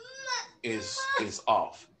things is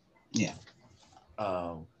off. Yeah.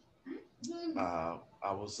 Um, I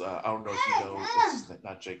don't know if you know, what's his name?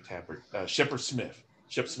 Not Jake Tappert, Shep Smith.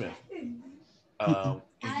 Mm-mm.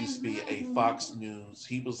 He used to be a Fox News.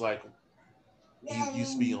 He was like, he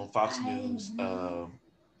used to be on Fox News.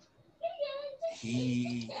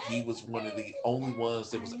 He was one of the only ones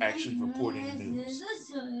that was actually reporting the news,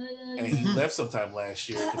 and he Mm-hmm. left sometime last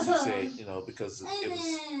year because he said, because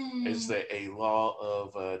it's a law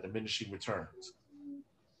of diminishing returns,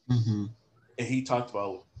 Mm-hmm. and he talked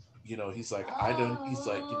about, he's like, I don't,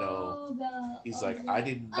 he's like, I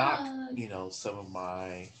didn't knock, some of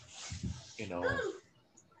my, you know,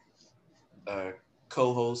 uh,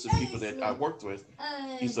 co-hosts and people that I worked with.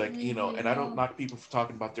 He's like, and I don't knock people for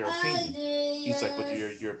talking about their opinion. He's like, but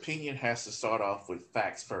your opinion has to start off with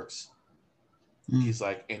facts first. Mm. He's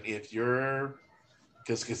like, and if you're,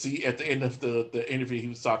 because he at the end of the interview he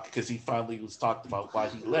was talking, because he finally was talked about why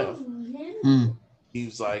he left. Mm. He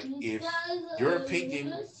was like, if your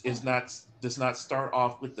opinion does not start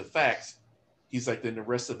off with the facts, he's like, then the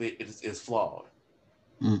rest of it is flawed.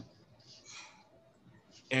 Mm.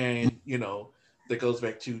 And that goes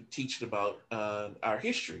back to teaching about our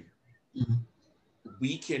history. Mm.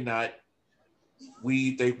 We cannot.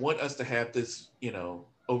 They want us to have this.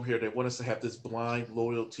 Over here they want us to have this blind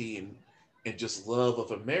loyalty and just love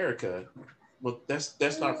of America. Well,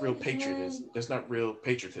 that's not real patriotism. That's not real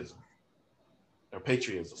patriotism or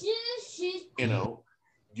patriotism. You know,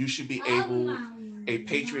 you should be able. A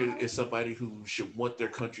patriot is somebody who should want their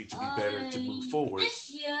country to be better, to move forward.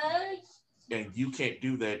 And you can't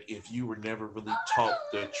do that if you were never really taught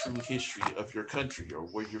the true history of your country or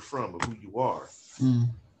where you're from or who you are. Mm.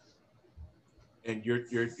 And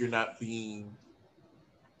you're not being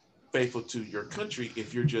faithful to your country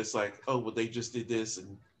if you're just like, oh well, they just did this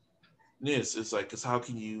and this. It's like, because how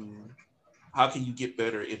can you get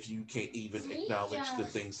better if you can't even acknowledge the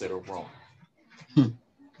things that are wrong? Mm.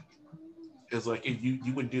 It's like, and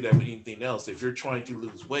you wouldn't do that with anything else. If you're trying to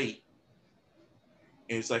lose weight,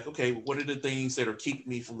 and it's like, okay, what are the things that are keeping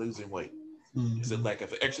me from losing weight? Is it Mm. lack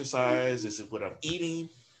of exercise? Is it what I'm eating?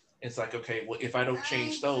 It's like, okay, well, if I don't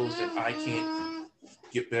change those, then I can't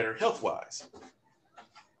get better health wise.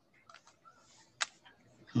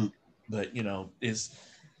 Mm. But it's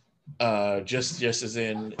just as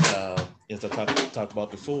in as I talked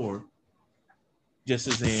about before, just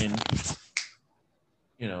as in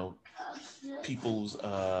you know people's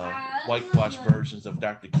whitewash versions of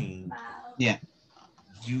Dr. King, Yeah.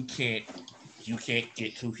 you can't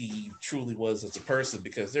get who he truly was as a person,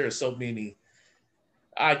 because there are so many.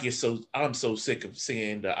 I'm so sick of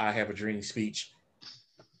seeing the "I have a dream" speech.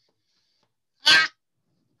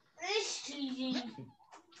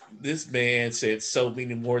 This man said so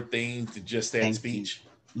many more things than just that Thank you. speech.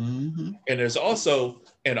 Mm-hmm. And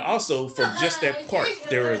also from just that part,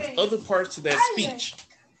 there are other parts of that speech.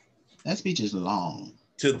 That speech is long.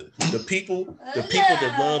 To the people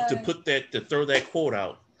that love to throw that quote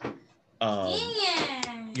out. Um,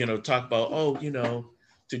 talk about, oh,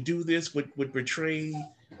 to do this would betray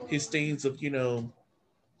his things of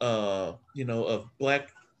of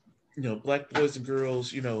black boys and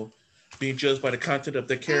girls, being judged by the content of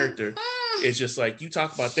their character. It's just like, you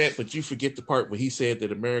talk about that, but you forget the part where he said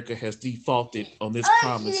that America has defaulted on this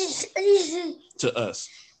promise to us.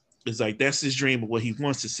 It's like, that's his dream of what he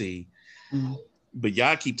wants to see. Mm. But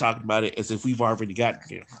y'all keep talking about it as if we've already gotten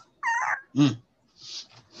there. Mm.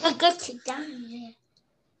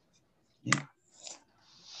 Yeah.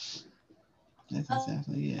 That's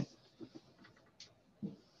exactly it.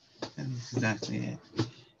 That's exactly it.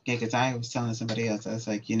 Yeah, because I was telling somebody else, I was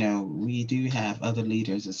like, we do have other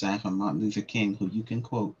leaders aside from Martin Luther King who you can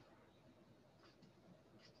quote.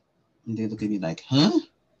 And they look at me like, huh?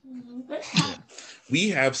 Yeah. We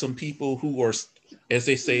have some people who are, as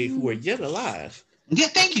they say, who are yet alive. Yeah,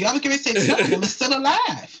 thank you. I was going to say some of them are still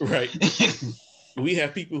alive. Right. We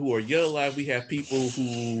have people who are yet alive. We have people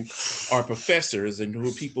who are professors, and who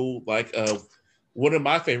are people like one of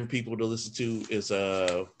my favorite people to listen to is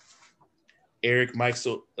Eric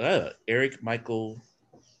Michael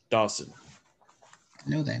Dawson. I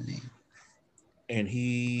know that name. And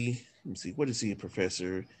he, let me see, what is he a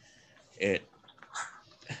professor at?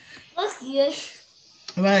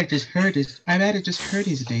 I might have just heard his. I might have just heard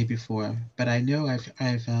his name before, but I know I've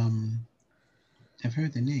heard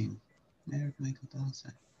the name. Eric Michael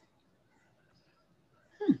Dawson.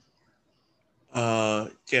 Hmm.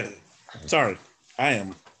 Yeah. Sorry, I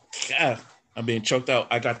am. Uh, I'm being choked out.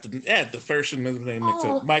 I got the first and middle name mixed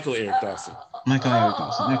up. Michael Eric Dawson. Michael Eric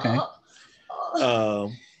Dawson. Okay.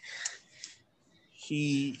 Um,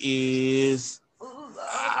 he is.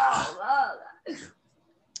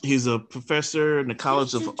 He's a professor in the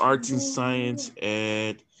College of Arts and Science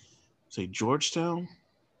at, say, Georgetown.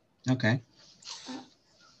 Okay.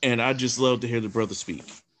 And I just love to hear the brother speak.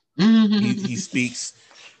 He speaks,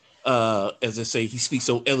 as I say, he speaks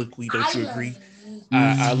so eloquently. Don't you agree?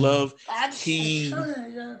 I love he.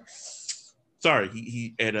 Sorry,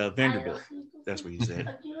 he at Vanderbilt. That's where he's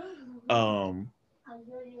at. Um,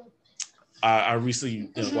 I recently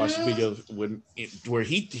watched a video where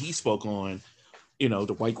he spoke on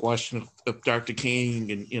the whitewashing of Dr.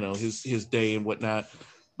 King and his day and whatnot,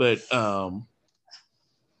 but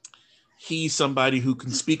he's somebody who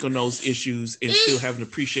can speak on those issues and still have an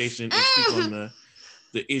appreciation and speak on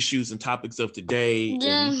the issues and topics of today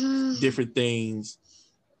and different things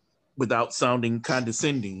without sounding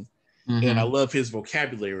condescending. And I love his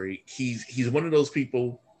vocabulary. He's one of those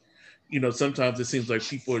people, sometimes it seems like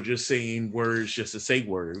people are just saying words just to say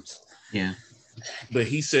words. Yeah. But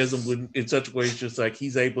he says them in such a way, it's just like he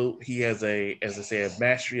has as I say, a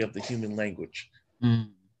mastery of the human language. Mm.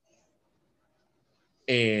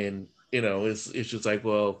 And, it's just like,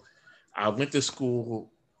 well, I went to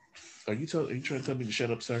school. Are you trying to tell me to shut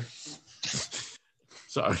up, sir?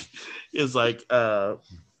 Sorry. It's like, the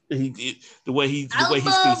way he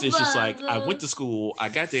speaks, it's just like, I went to school, I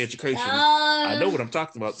got the education, I know what I'm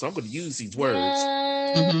talking about, so I'm going to use these words.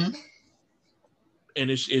 Mm-hmm.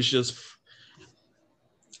 And it's just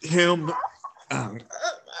him.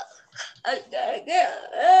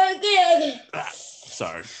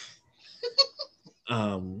 Sorry.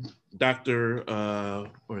 Dr.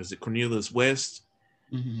 Or is it Cornelius West?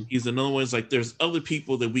 Mm-hmm. He's another one. It's like there's other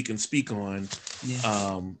people that we can speak on.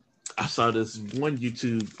 Yeah. I saw this one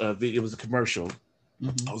YouTube video. It was a commercial.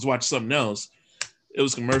 Mm-hmm. I was watching something else. It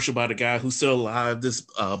was a commercial about a guy who's still alive, this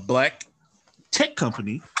black tech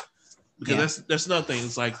company. Because that's another thing.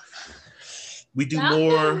 It's like we do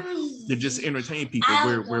more than just entertain people.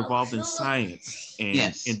 We're involved in science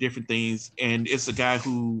and different things. And it's a guy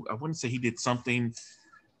who, I want to say he did something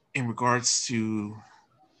in regards to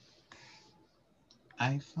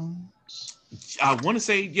iPhones. I want to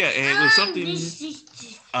say, yeah, and it was something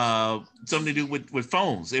to do with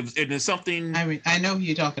phones. It's something. I know who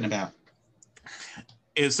you're talking about.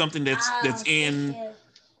 It's something that's in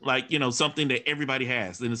like something that everybody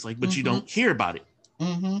has. And it's like, but you don't hear about it.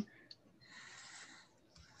 Mm-hmm.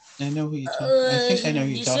 I know who you're talking. I think I know who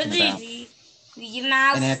you're talking about.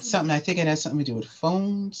 And that's something. I think it has something to do with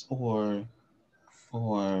phones or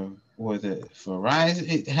the Verizon.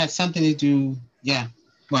 It has something to do. Yeah.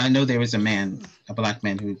 Well, I know there was a black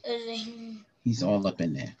man who he's all up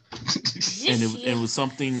in there. And it was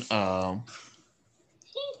something. Hold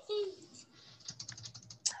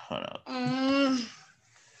up. Oh,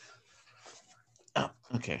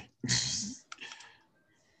 okay.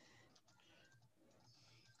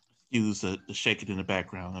 Excuse the shaking in the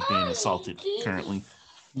background. I'm being assaulted currently.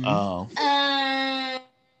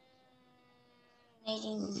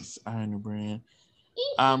 This Iron brand.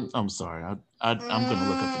 I'm sorry. I'm gonna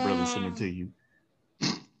look up the brother and send it to you.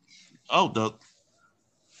 Oh,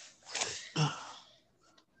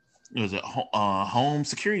 there's a home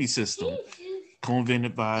security system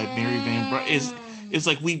co-invented by Mary Van Bright. It's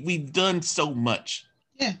like we've done so much.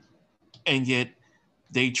 Yeah. And yet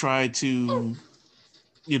they try to,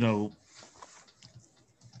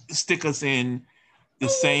 stick us in the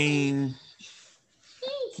same,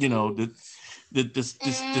 the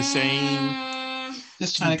same.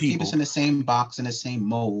 Just trying to keep us in the same box, in the same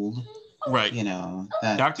mold. Right.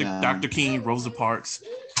 That Dr. King, Rosa Parks,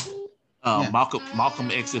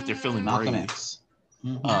 Malcolm X if they're feeling Malcolm brave. X.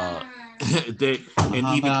 Mm-hmm. And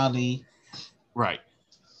even Ali. Right.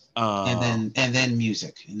 And then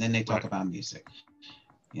music. And then they talk about music.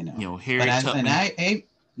 Harriet Tubman.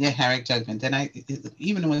 Harriet Tubman. Then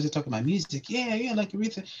even the ones that talk about music, like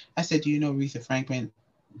Aretha. I said, do you know Aretha Franklin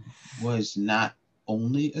was not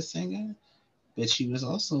only a singer, but she was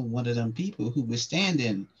also one of them people who was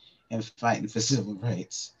standing and fighting for civil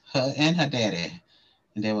rights. Her and her daddy.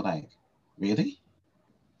 And they were like, really?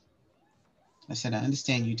 I said, I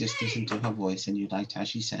understand you just listened to her voice and you liked how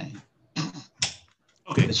she sang.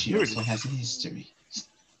 Okay, but she here it also is. has a history.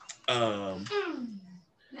 Um,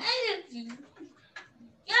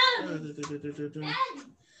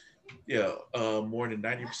 yeah, more than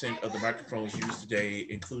 90% of the microphones used today,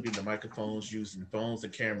 including the microphones used in phones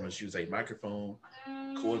and cameras, use a microphone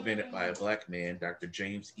co-invented by a black man, Dr.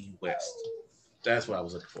 James E. West. That's what I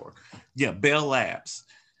was looking for. Yeah, Bell Labs.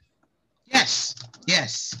 Yes,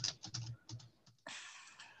 yes,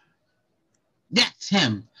 that's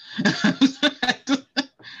him.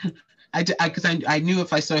 I knew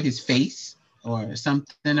if I saw his face or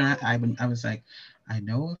something, or I was like, I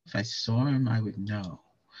know if I saw him, I would know.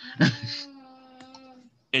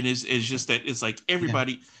 And it's just that it's like Yeah,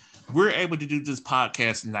 everybody, we're able to do this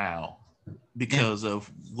podcast now yeah, because of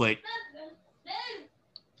what,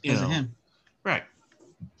 you because of know, him. right.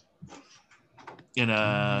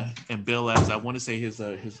 And Bill Labs, I want to say his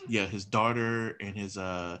daughter and his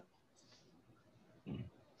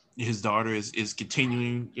daughter is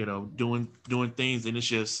continuing, doing things, and it's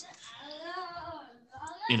just,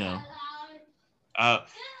 you know, uh,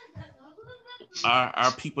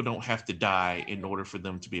 our people don't have to die in order for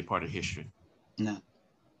them to be a part of history. No.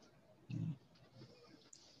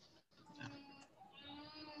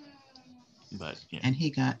 But yeah, And he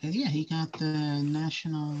got the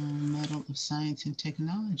National Medal of Science and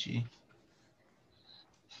Technology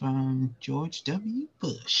from George W.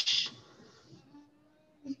 Bush.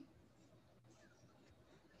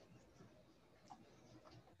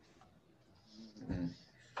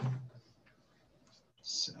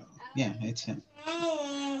 So yeah, it's him.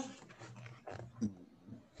 Hmm.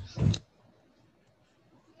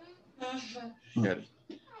 yeah.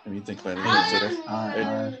 When you think about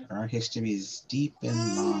it, Our history is deep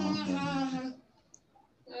and long and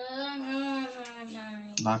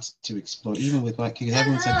lots to explore. Even with Black, because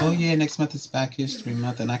everyone's like, "Oh yeah, next month is Black History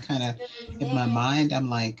Month," and I kind of, in my mind, I'm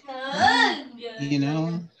like, you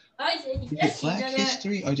know, is it Black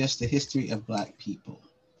history or just the history of Black people?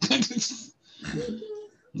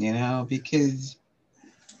 Because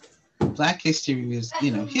Black history is,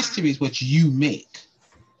 history is what you make.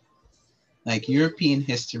 Like European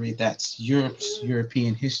history, that's Europe's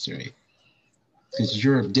European history, because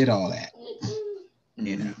Europe did all that,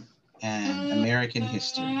 you know. And American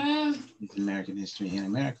history is American history in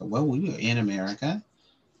America. Well, we were in America,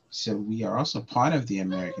 so we are also part of the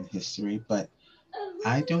American history, but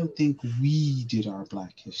I don't think we did our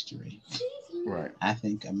Black history. right. I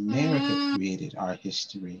think America created our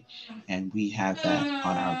history, and we have that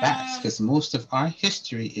on our backs because most of our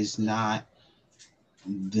history is not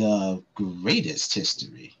the greatest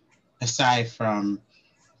history, aside from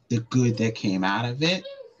the good that came out of it,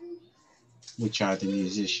 which are the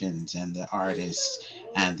musicians and the artists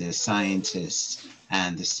and the scientists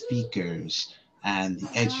and the speakers and the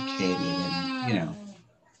educated.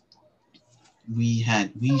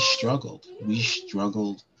 And we struggled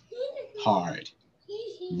hard.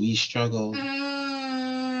 We struggled.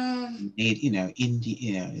 The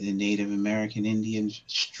Native American Indians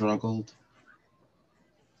struggled.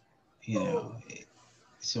 You know,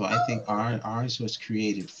 so I think ours was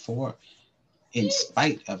created for, in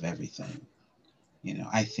spite of everything.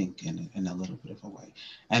 I think in a little bit of a way.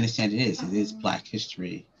 I understand it is Black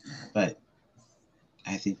history, but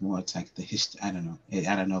I think more it's like the history. I don't know.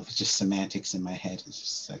 I don't know if it's just semantics in my head. It's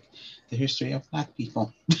just like the history of Black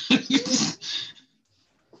people.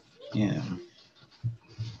 Yeah.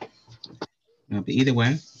 But either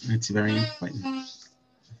way, it's very important.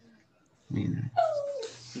 You know.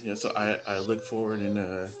 Yeah, so I look forward and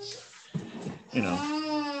you know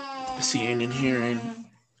seeing and hearing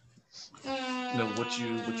what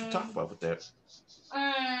you talk about with that.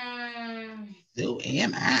 So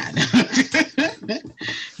am I.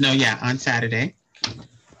 No, yeah, on Saturday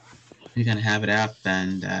we're gonna have it up,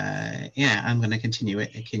 and yeah, I'm gonna continue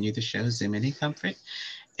the show, Zoom in Comfort,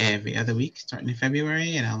 every other week starting in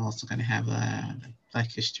February, and I'm also gonna have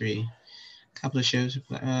Black History, a couple of shows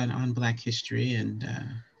on Black History and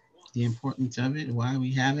the importance of it, why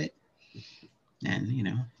we have it, and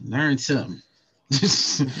learn something.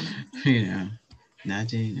 you know, not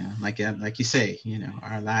to, like you say,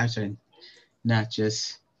 our lives are not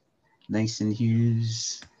just Langston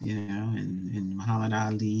Hughes, and Muhammad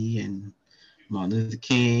Ali and Martin Luther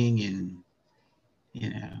King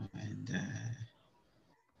and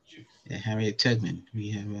Harriet Tubman.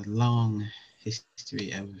 We have a long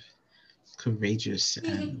history of courageous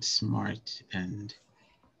and smart and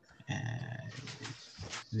uh,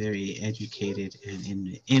 very educated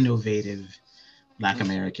and innovative Black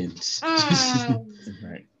Americans.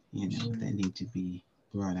 Right. That need to be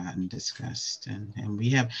brought out and discussed. And we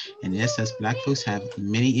have, and yes, us Black folks have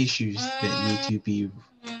many issues that need to be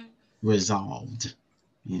resolved.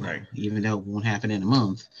 Right. Even though it won't happen in a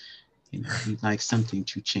month, we'd like something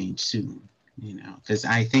to change soon, because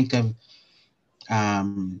I think of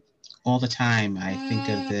um, all the time, I think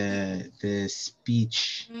of the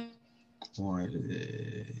speech or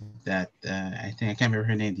that I think I can't remember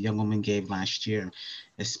her name, the young woman gave last year,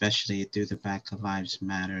 especially through the Black Lives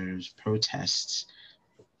Matters protests,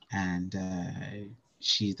 and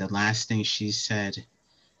the last thing she said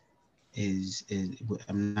is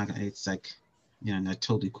I'm not gonna. It's like, not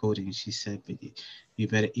totally quoting. She said, "But you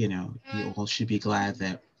better, you all should be glad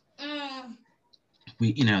that we,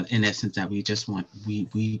 in essence, that we just want we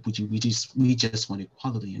just want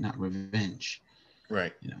equality and not revenge."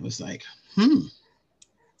 Right. It's like,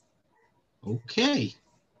 okay.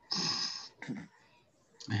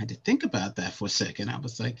 I had to think about that for a second. I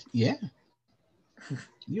was like, yeah,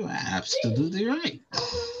 you are absolutely right.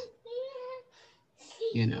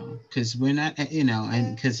 Because we're not,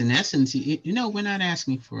 and because in essence, we're not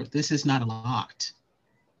asking for it. This is not a lot,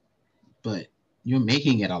 but you're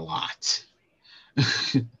making it a lot.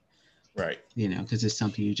 Right. Because it's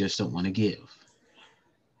something you just don't want to give.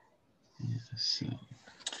 Yeah, so,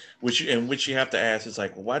 Which you have to ask is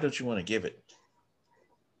like, well, why don't you want to give it?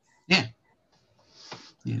 yeah,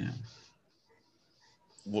 you know,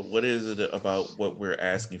 What is it about what we're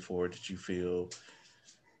asking for that you feel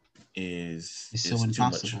it's so is too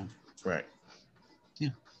much? impossible. Right. Yeah,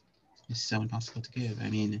 it's so impossible to give. I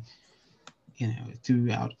mean,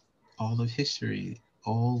 throughout all of history,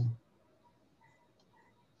 all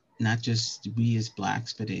not just we as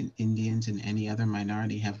blacks, but Indians and any other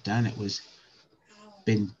minority have done it was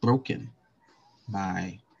been broken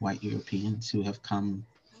by white Europeans who have come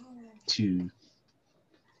to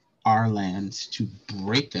our lands to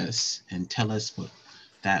break us and tell us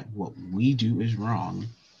that what we do is wrong,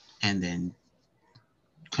 and then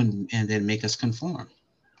make us conform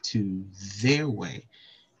to their way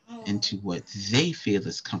and to what they feel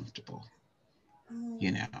is comfortable.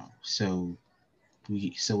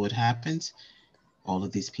 So what happens? All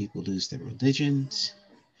of these people lose their religions.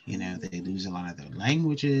 They lose a lot of their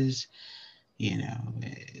languages.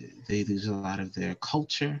 They lose a lot of their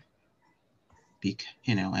culture.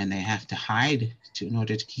 And they have to hide in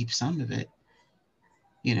order to keep some of it.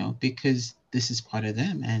 Because this is part of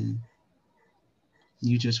them, and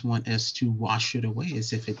you just want us to wash it away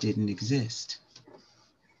as if it didn't exist.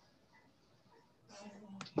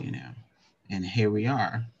 you know and here we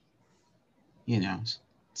are. you know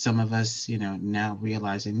some of us, now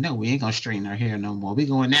realizing, no, we ain't gonna straighten our hair no more, we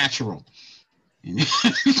going natural. And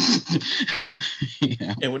you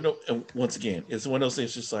know And once again, it's one of those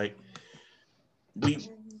things. Just like we,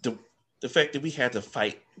 the the fact that we had to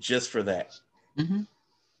fight just for that. hmm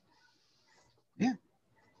yeah,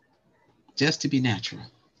 just to be natural,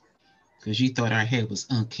 because you thought our hair was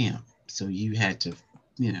unkempt, so you had to,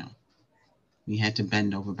 you know we had to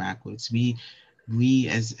bend over backwards. We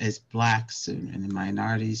as blacks and the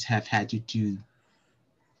minorities have had to do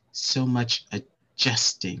so much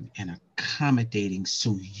adjusting and accommodating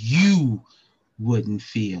so you wouldn't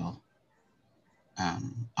feel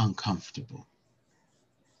uncomfortable.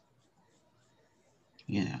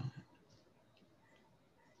 You know,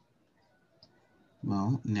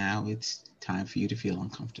 well, now it's time for you to feel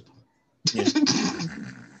uncomfortable. Yeah.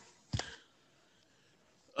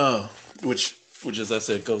 Uh, which as I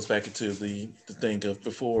said goes back into the thing of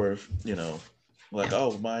before. Like,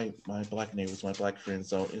 oh, my black neighbors, my black friends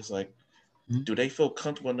don't. It's like, Mhm. do they feel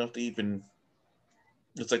comfortable enough to even?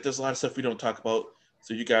 It's like there's a lot of stuff we don't talk about.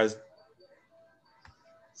 So you guys,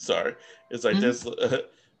 sorry, it's like Mhm.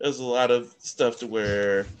 there's a lot of stuff to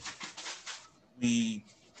where we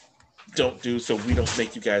don't do, so we don't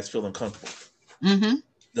make you guys feel uncomfortable. Mhm.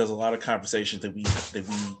 There's a lot of conversations that we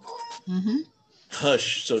Mhm.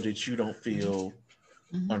 hush so that you don't feel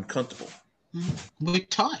Mhm. uncomfortable. Mhm.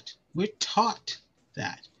 We're taught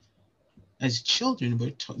that as children.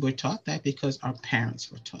 We're taught that because our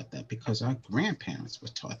parents were taught that, because our grandparents were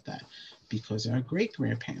taught that, because our great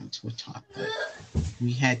grandparents were taught that.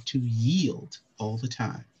 We had to yield all the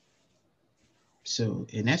time. So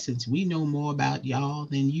in essence, we know more about y'all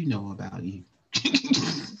than you know about you.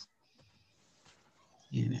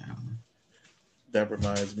 you know. That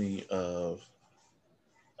reminds me of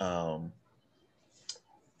um,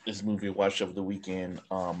 this movie I watched over the weekend,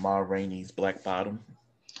 Ma Rainey's Black Bottom.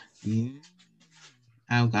 Yeah.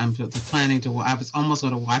 I'm planning to. I was almost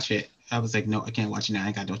going to watch it. I was like, no, I can't watch it now. I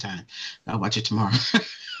ain't got no time. I'll watch it tomorrow.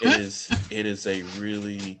 It is a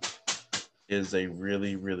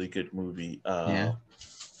really really good movie. yeah.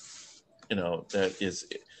 That is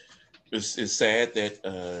it's sad that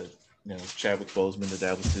Chadwick Boseman,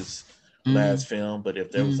 that was his Mm-hmm. last film, but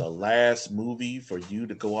if there was Mm-hmm. a last movie for you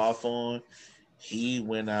to go off on, he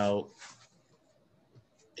went out.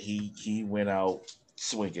 He went out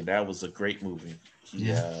swinging. That was a great movie. He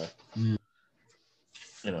Yeah. Mm-hmm.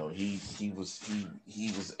 he was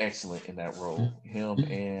excellent in that role. Him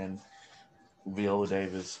Mm-hmm. and Viola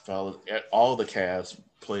Davis, all the cast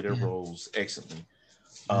played their Yeah. roles excellently.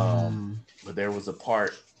 Mm-hmm. But there was a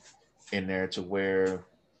part in there to where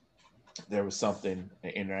there was something, an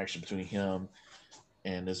interaction between him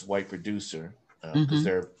and this white producer, because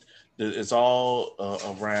it's all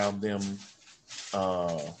around them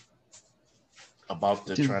uh, about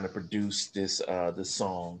the trying to produce this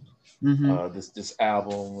song, Mm-hmm. this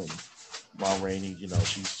album, and Ma Rainey,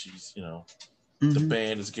 she's the Mm-hmm.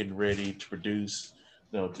 band is getting ready to produce,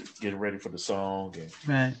 getting ready for the song, and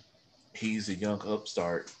Right. he's a young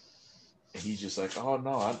upstart, and he's just like, oh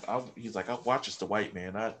no, he's like, I watches the white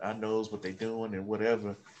man, I knows what they doing and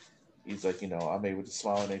whatever. He's like, I'm able to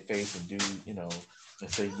smile on their face and do, and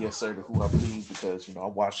say yes sir to who I please because I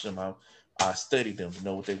watch them, I study them to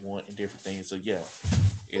know what they want and different things. So yeah,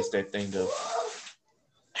 it's that thing of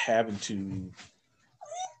having to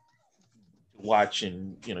watch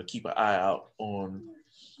and keep an eye out on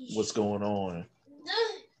what's going on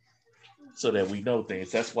so that we know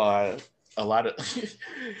things. That's why a lot of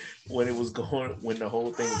when the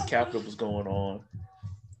whole thing with Capitol was going on,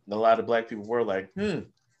 a lot of black people were like, and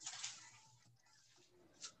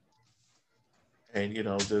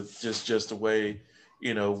just the way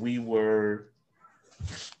we were,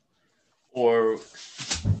 or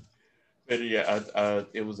but yeah,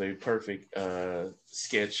 it was a perfect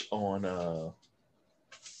sketch on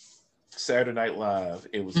Saturday Night Live.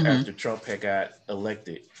 It was Mm-hmm. after Trump had got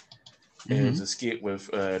elected, and it Mm-hmm. was a skit with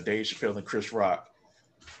Dave Chappelle and Chris Rock,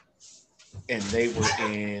 and they were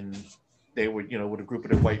with a group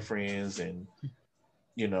of their white friends, and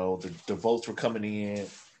the votes were coming in,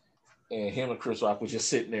 and him and Chris Rock was just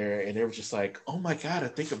sitting there, and they were just like, "Oh my God, I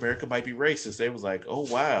think America might be racist." They was like, "Oh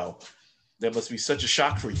wow, that must be such a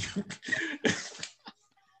shock for you."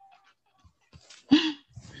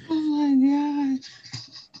 Oh my God.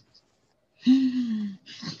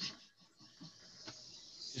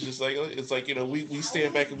 It's like we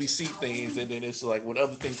stand back and we see things, and then it's like when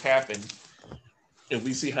other things happen, and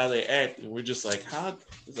we see how they act, and we're just like, how?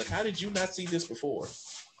 It's like, how did you not see this before?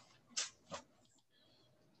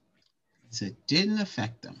 So it didn't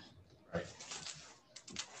affect them. Right.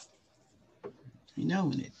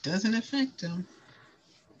 When it doesn't affect them,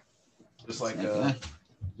 Just it's like like,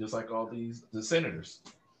 just like all these the senators.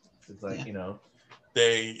 It's like yeah,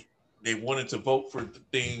 they wanted to vote for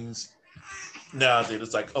things now that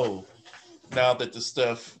it's like, oh, now that the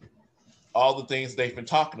stuff, all the things they've been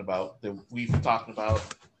talking about that we've been talking about,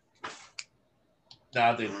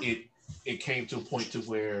 now that it came to a point to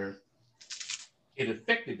where it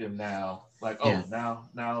affected them now, like, yeah. oh,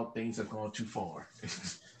 now things have gone too far.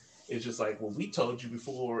 It's just like, well, we told you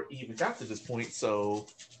before it even got to this point, so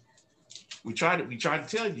we tried to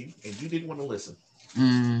tell you and you didn't want to listen.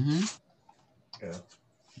 Mm-hmm. Yeah.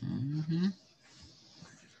 Mm-hmm.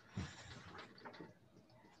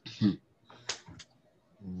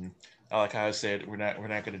 Mm-hmm. I like how I said we're not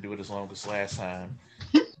going to do it as long as last time,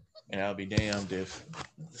 and I'll be damned if.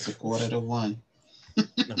 It's a quarter to one. Oh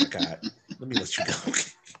my God, let me let you go.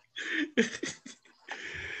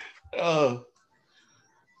 Oh,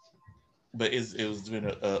 but it was been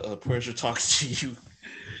a pleasure talking to you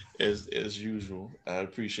as usual. I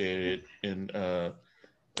appreciate it, and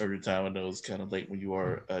every time I know it's kind of late when you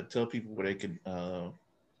are. Tell people where they can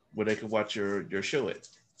watch your show at.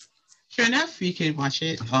 Sure enough, you can watch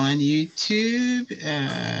it on YouTube.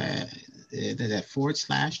 The /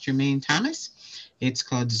 Jermaine Thomas. It's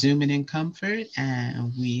called Zooming in Comfort,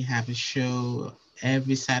 and we have a show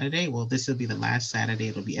every Saturday. Well, this will be the last Saturday.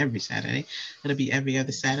 It'll be every Saturday. It'll be every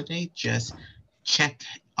other Saturday. Just check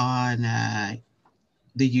on the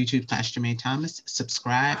YouTube / Jermaine Thomas,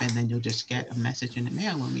 subscribe, and then you'll just get a message in the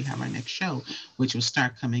mail when we have our next show, which will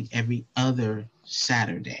start coming every other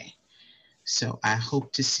Saturday. So I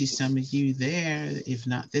hope to see some of you there, if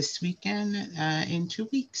not this weekend, in 2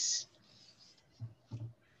 weeks.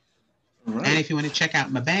 All And right. if you want to check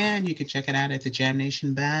out my band, you can check it out at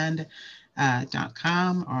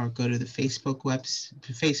thejamnationband.com or go to the Facebook,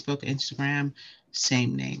 Instagram,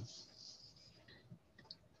 same name.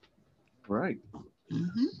 All right.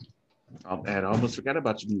 Hmm. I almost forgot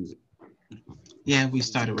about your music. Yeah, we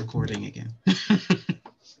started recording again.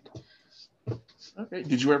 Okay.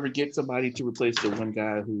 Did you ever get somebody to replace the one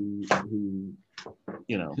guy who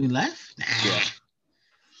you know? Who left? Yeah.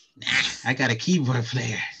 Nah, I got a keyboard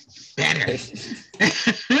player. Better. Okay.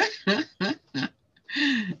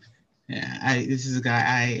 Yeah, this is a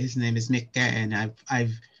guy. His name is Mick, and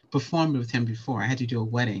I've performed with him before. I had to do a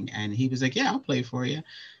wedding, and he was like, "Yeah, I'll play for you."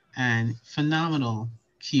 And phenomenal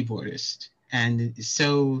keyboardist, and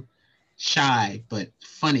so shy but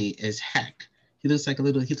funny as heck. He looks like a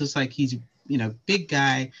little. He looks like he's big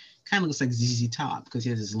guy. Kind of looks like ZZ Top because he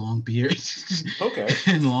has his long beard Okay.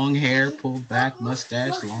 and long hair pulled back,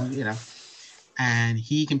 mustache, long, and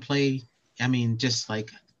he can play. I mean, just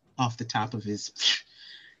like off the top of his,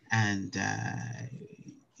 and I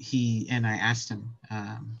asked him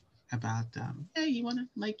about, hey, you want to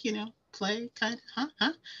play, kind of,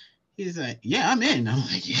 huh? He's like, yeah, I'm in. I'm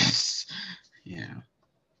like, yes,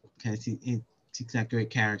 because he's got great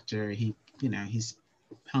character. He's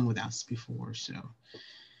hung with us before, so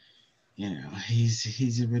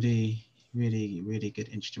he's a really, really, really good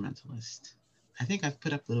instrumentalist. I think I've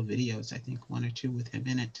put up little videos. I think one or two with him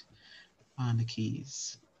in it on the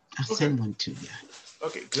keys. I'll Okay. send one to you.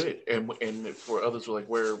 Okay. Good. And for others, like,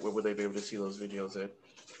 where would they be able to see those videos at?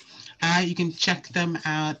 You can check them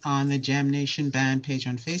out on the Jam Nation band page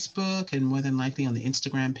on Facebook, and more than likely on the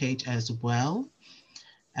Instagram page as well.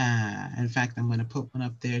 In fact, I'm going to put one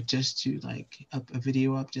up there just to up a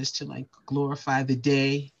video up just to glorify the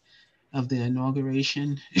day of the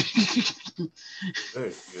inauguration.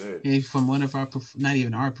 Good. Good. From one of our, not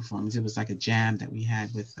even our performance, it was like a jam that we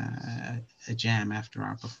had with a jam after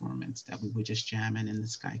our performance that we were just jamming, and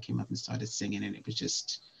this guy came up and started singing, and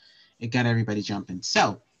it got everybody jumping.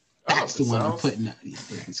 So Oh, that's that the one I'm sounds putting up. Yeah,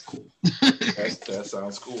 it's cool. that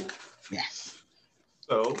sounds cool. Yes.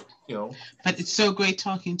 So, you know, But it's so great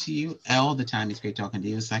talking to you. All the time it's great talking to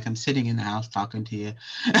you. It's like I'm sitting in the house talking to you.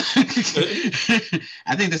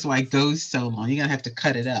 I think that's why it goes so long. You're going to have to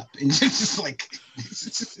cut it up and just make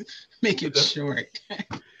it that's, short.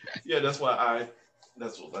 yeah, that's why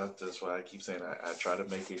I keep saying I try to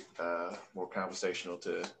make it more conversational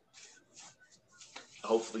to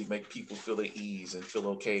hopefully make people feel at ease and feel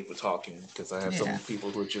okay with talking, because I have some Yeah. people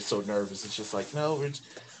who are just so nervous. It's just like, no,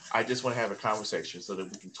 I just want to have a conversation so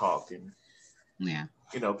that we can talk and Yeah.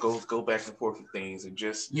 go back and forth with things, and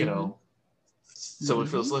just Mm-hmm. so it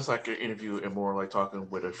feels Mm-hmm. less like an interview and more like talking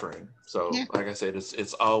with a friend. So Yeah. like I said,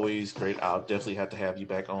 it's always great. I'll definitely have to have you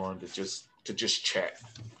back on to just chat.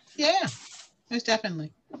 Yeah. Most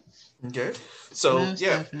definitely. Okay. So Most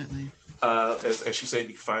yeah, definitely. as she said, you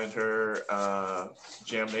can find her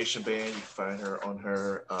Jam Nation band. You can find her on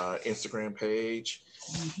her Instagram page.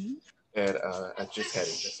 Mm-hmm. And I just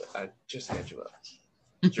had you up.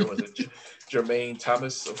 Was it Jermaine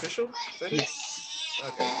Thomas official? Is that it? Yes.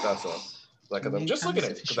 Okay, that's all. Like, cause I'm Jermaine just looking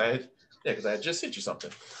Thomas at it because official. I had just sent you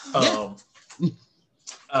something. Yeah. Um,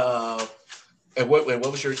 uh, and what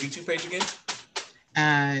was your YouTube page again?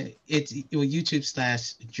 It's YouTube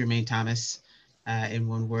 / Jermaine Thomas, in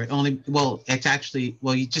one word. Only, well, it's actually,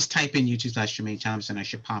 well, you just type in YouTube / Jermaine Thomas and I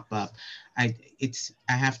should pop up. I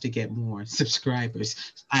have to get more subscribers.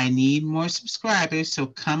 I need more subscribers, so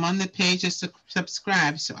come on the page and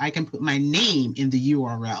subscribe so I can put my name in the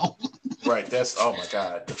URL. Right. That's, oh my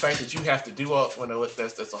god. The fact that you have to do all when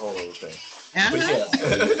that's a whole other thing. But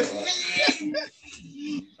Uh-huh. yeah.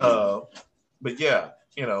 uh, but yeah,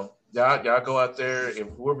 y'all go out there. If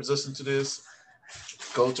whoever's listening to this,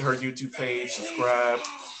 go to her YouTube page, subscribe.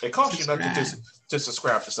 It costs you nothing Subscribe. to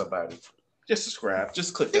subscribe to somebody. Just subscribe.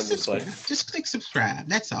 Just click that Just little button. subscribe. Just click subscribe.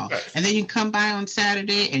 That's all. Right. And then you can come by on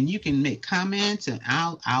Saturday and you can make comments and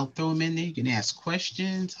I'll throw them in there. You can ask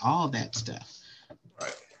questions, all that stuff.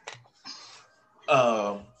 Right.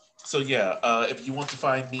 Um. So yeah. If you want to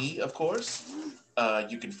find me, of course,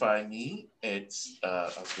 you can find me. It's I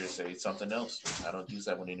was going to say something else. I don't use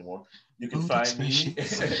that one anymore. You can Bold find me.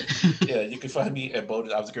 expressions. Yeah, you can find me at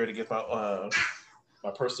Bold. I was going to get my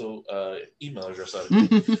personal email address out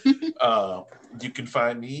again. Uh, you can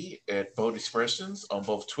find me at Bold Expressions on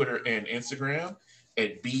both Twitter and Instagram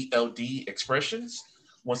at BLD Expressions.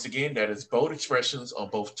 Once again, that is Bold Expressions on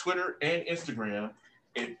both Twitter and Instagram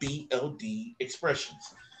at BLD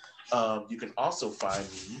Expressions. You can also find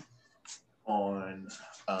me on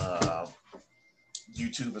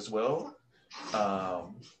YouTube as well.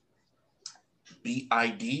 Um,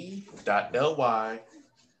 bit.ly/Bold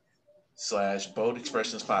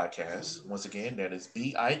Expressions Podcast. Once again, that is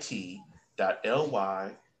bit.ly/Bold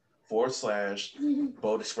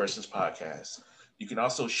Expressions Podcast. You can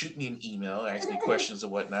also shoot me an email, ask me questions or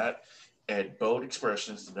whatnot at Bold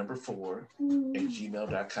Expressions, the number 4, at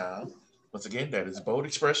gmail.com. Once again, that is Bold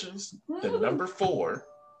Expressions, the number 4,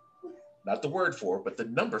 not the word 4, but the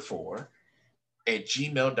number 4, at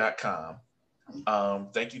gmail.com.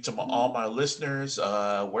 Thank you to all my listeners,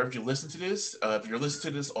 wherever you listen to this. If you're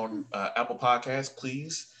listening to this on Apple Podcasts,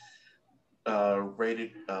 please rate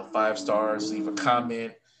it 5 stars, leave a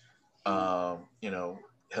comment. You know,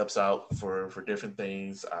 helps out for different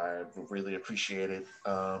things. I really appreciate it.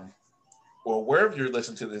 Or wherever you're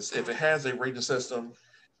listening to this, if it has a rating system,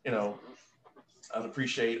 you know, I'd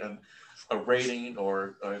appreciate a rating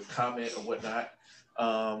or a comment or whatnot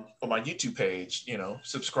on my YouTube page. You know,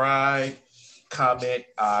 subscribe, comment.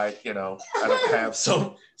 I don't have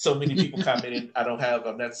so many people commenting. I don't have.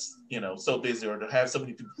 I'm not so busy or to have so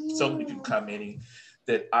many people commenting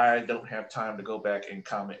that I don't have time to go back and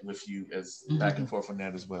comment with you as back and forth on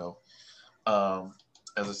that as well. Um,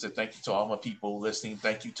 as I said, thank you to all my people listening.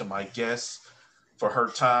 Thank you to my guests for her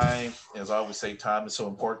time. As I always say, time is so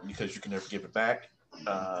important because you can never give it back.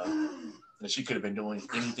 And she could have been doing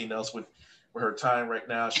anything else with her time right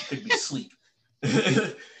now. She could be asleep.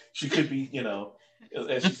 She could be,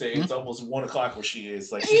 as she said, it's almost 1 o'clock where she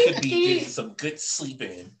is. Like she could be getting some good sleep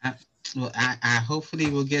in. I hopefully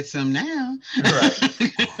will get some now. Right.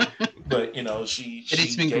 But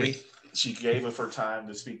It's been great. she gave up her time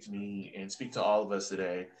to speak to me and speak to all of us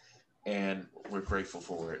today, and we're grateful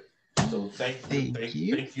for it. So Thank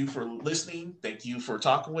you. thank you for listening. Thank you for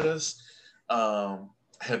talking with us.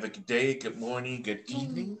 Have a good day, good morning, good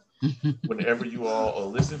evening, whenever you all are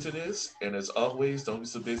listening to this. And as always, don't be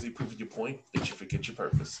so busy proving your point that you forget your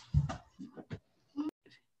purpose. All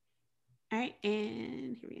right,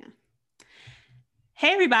 and here we go.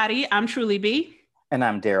 Hey, everybody, I'm Truly B. And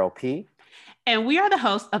I'm Daryl P. And we are the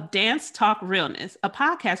hosts of Dance Talk Realness, a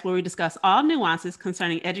podcast where we discuss all nuances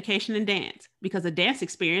concerning education and dance, because a dance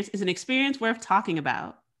experience is an experience worth talking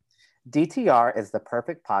about. DTR is the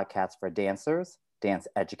perfect podcast for dancers, dance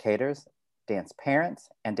educators, dance parents,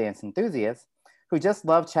 and dance enthusiasts who just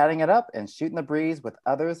love chatting it up and shooting the breeze with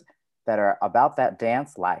others that are about that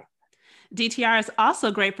dance life. DTR is also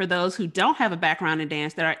great for those who don't have a background in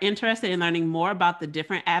dance that are interested in learning more about the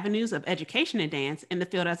different avenues of education in dance in the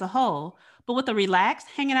field as a whole, but with a relaxed,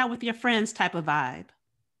 hanging out with your friends type of vibe.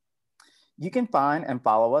 You can find and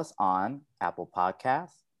follow us on Apple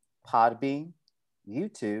Podcasts, Podbean,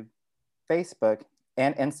 YouTube, Facebook,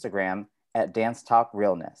 and Instagram at Dance Talk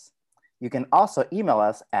Realness. You can also email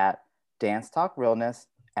us at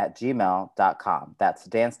dancetalkrealness@gmail.com. That's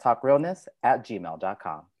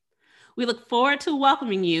dancetalkrealness@gmail.com. We look forward to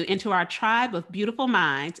welcoming you into our tribe of beautiful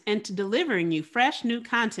minds and to delivering you fresh new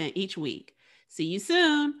content each week. See you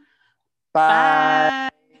soon. Bye.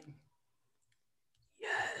 Bye.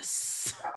 Yes.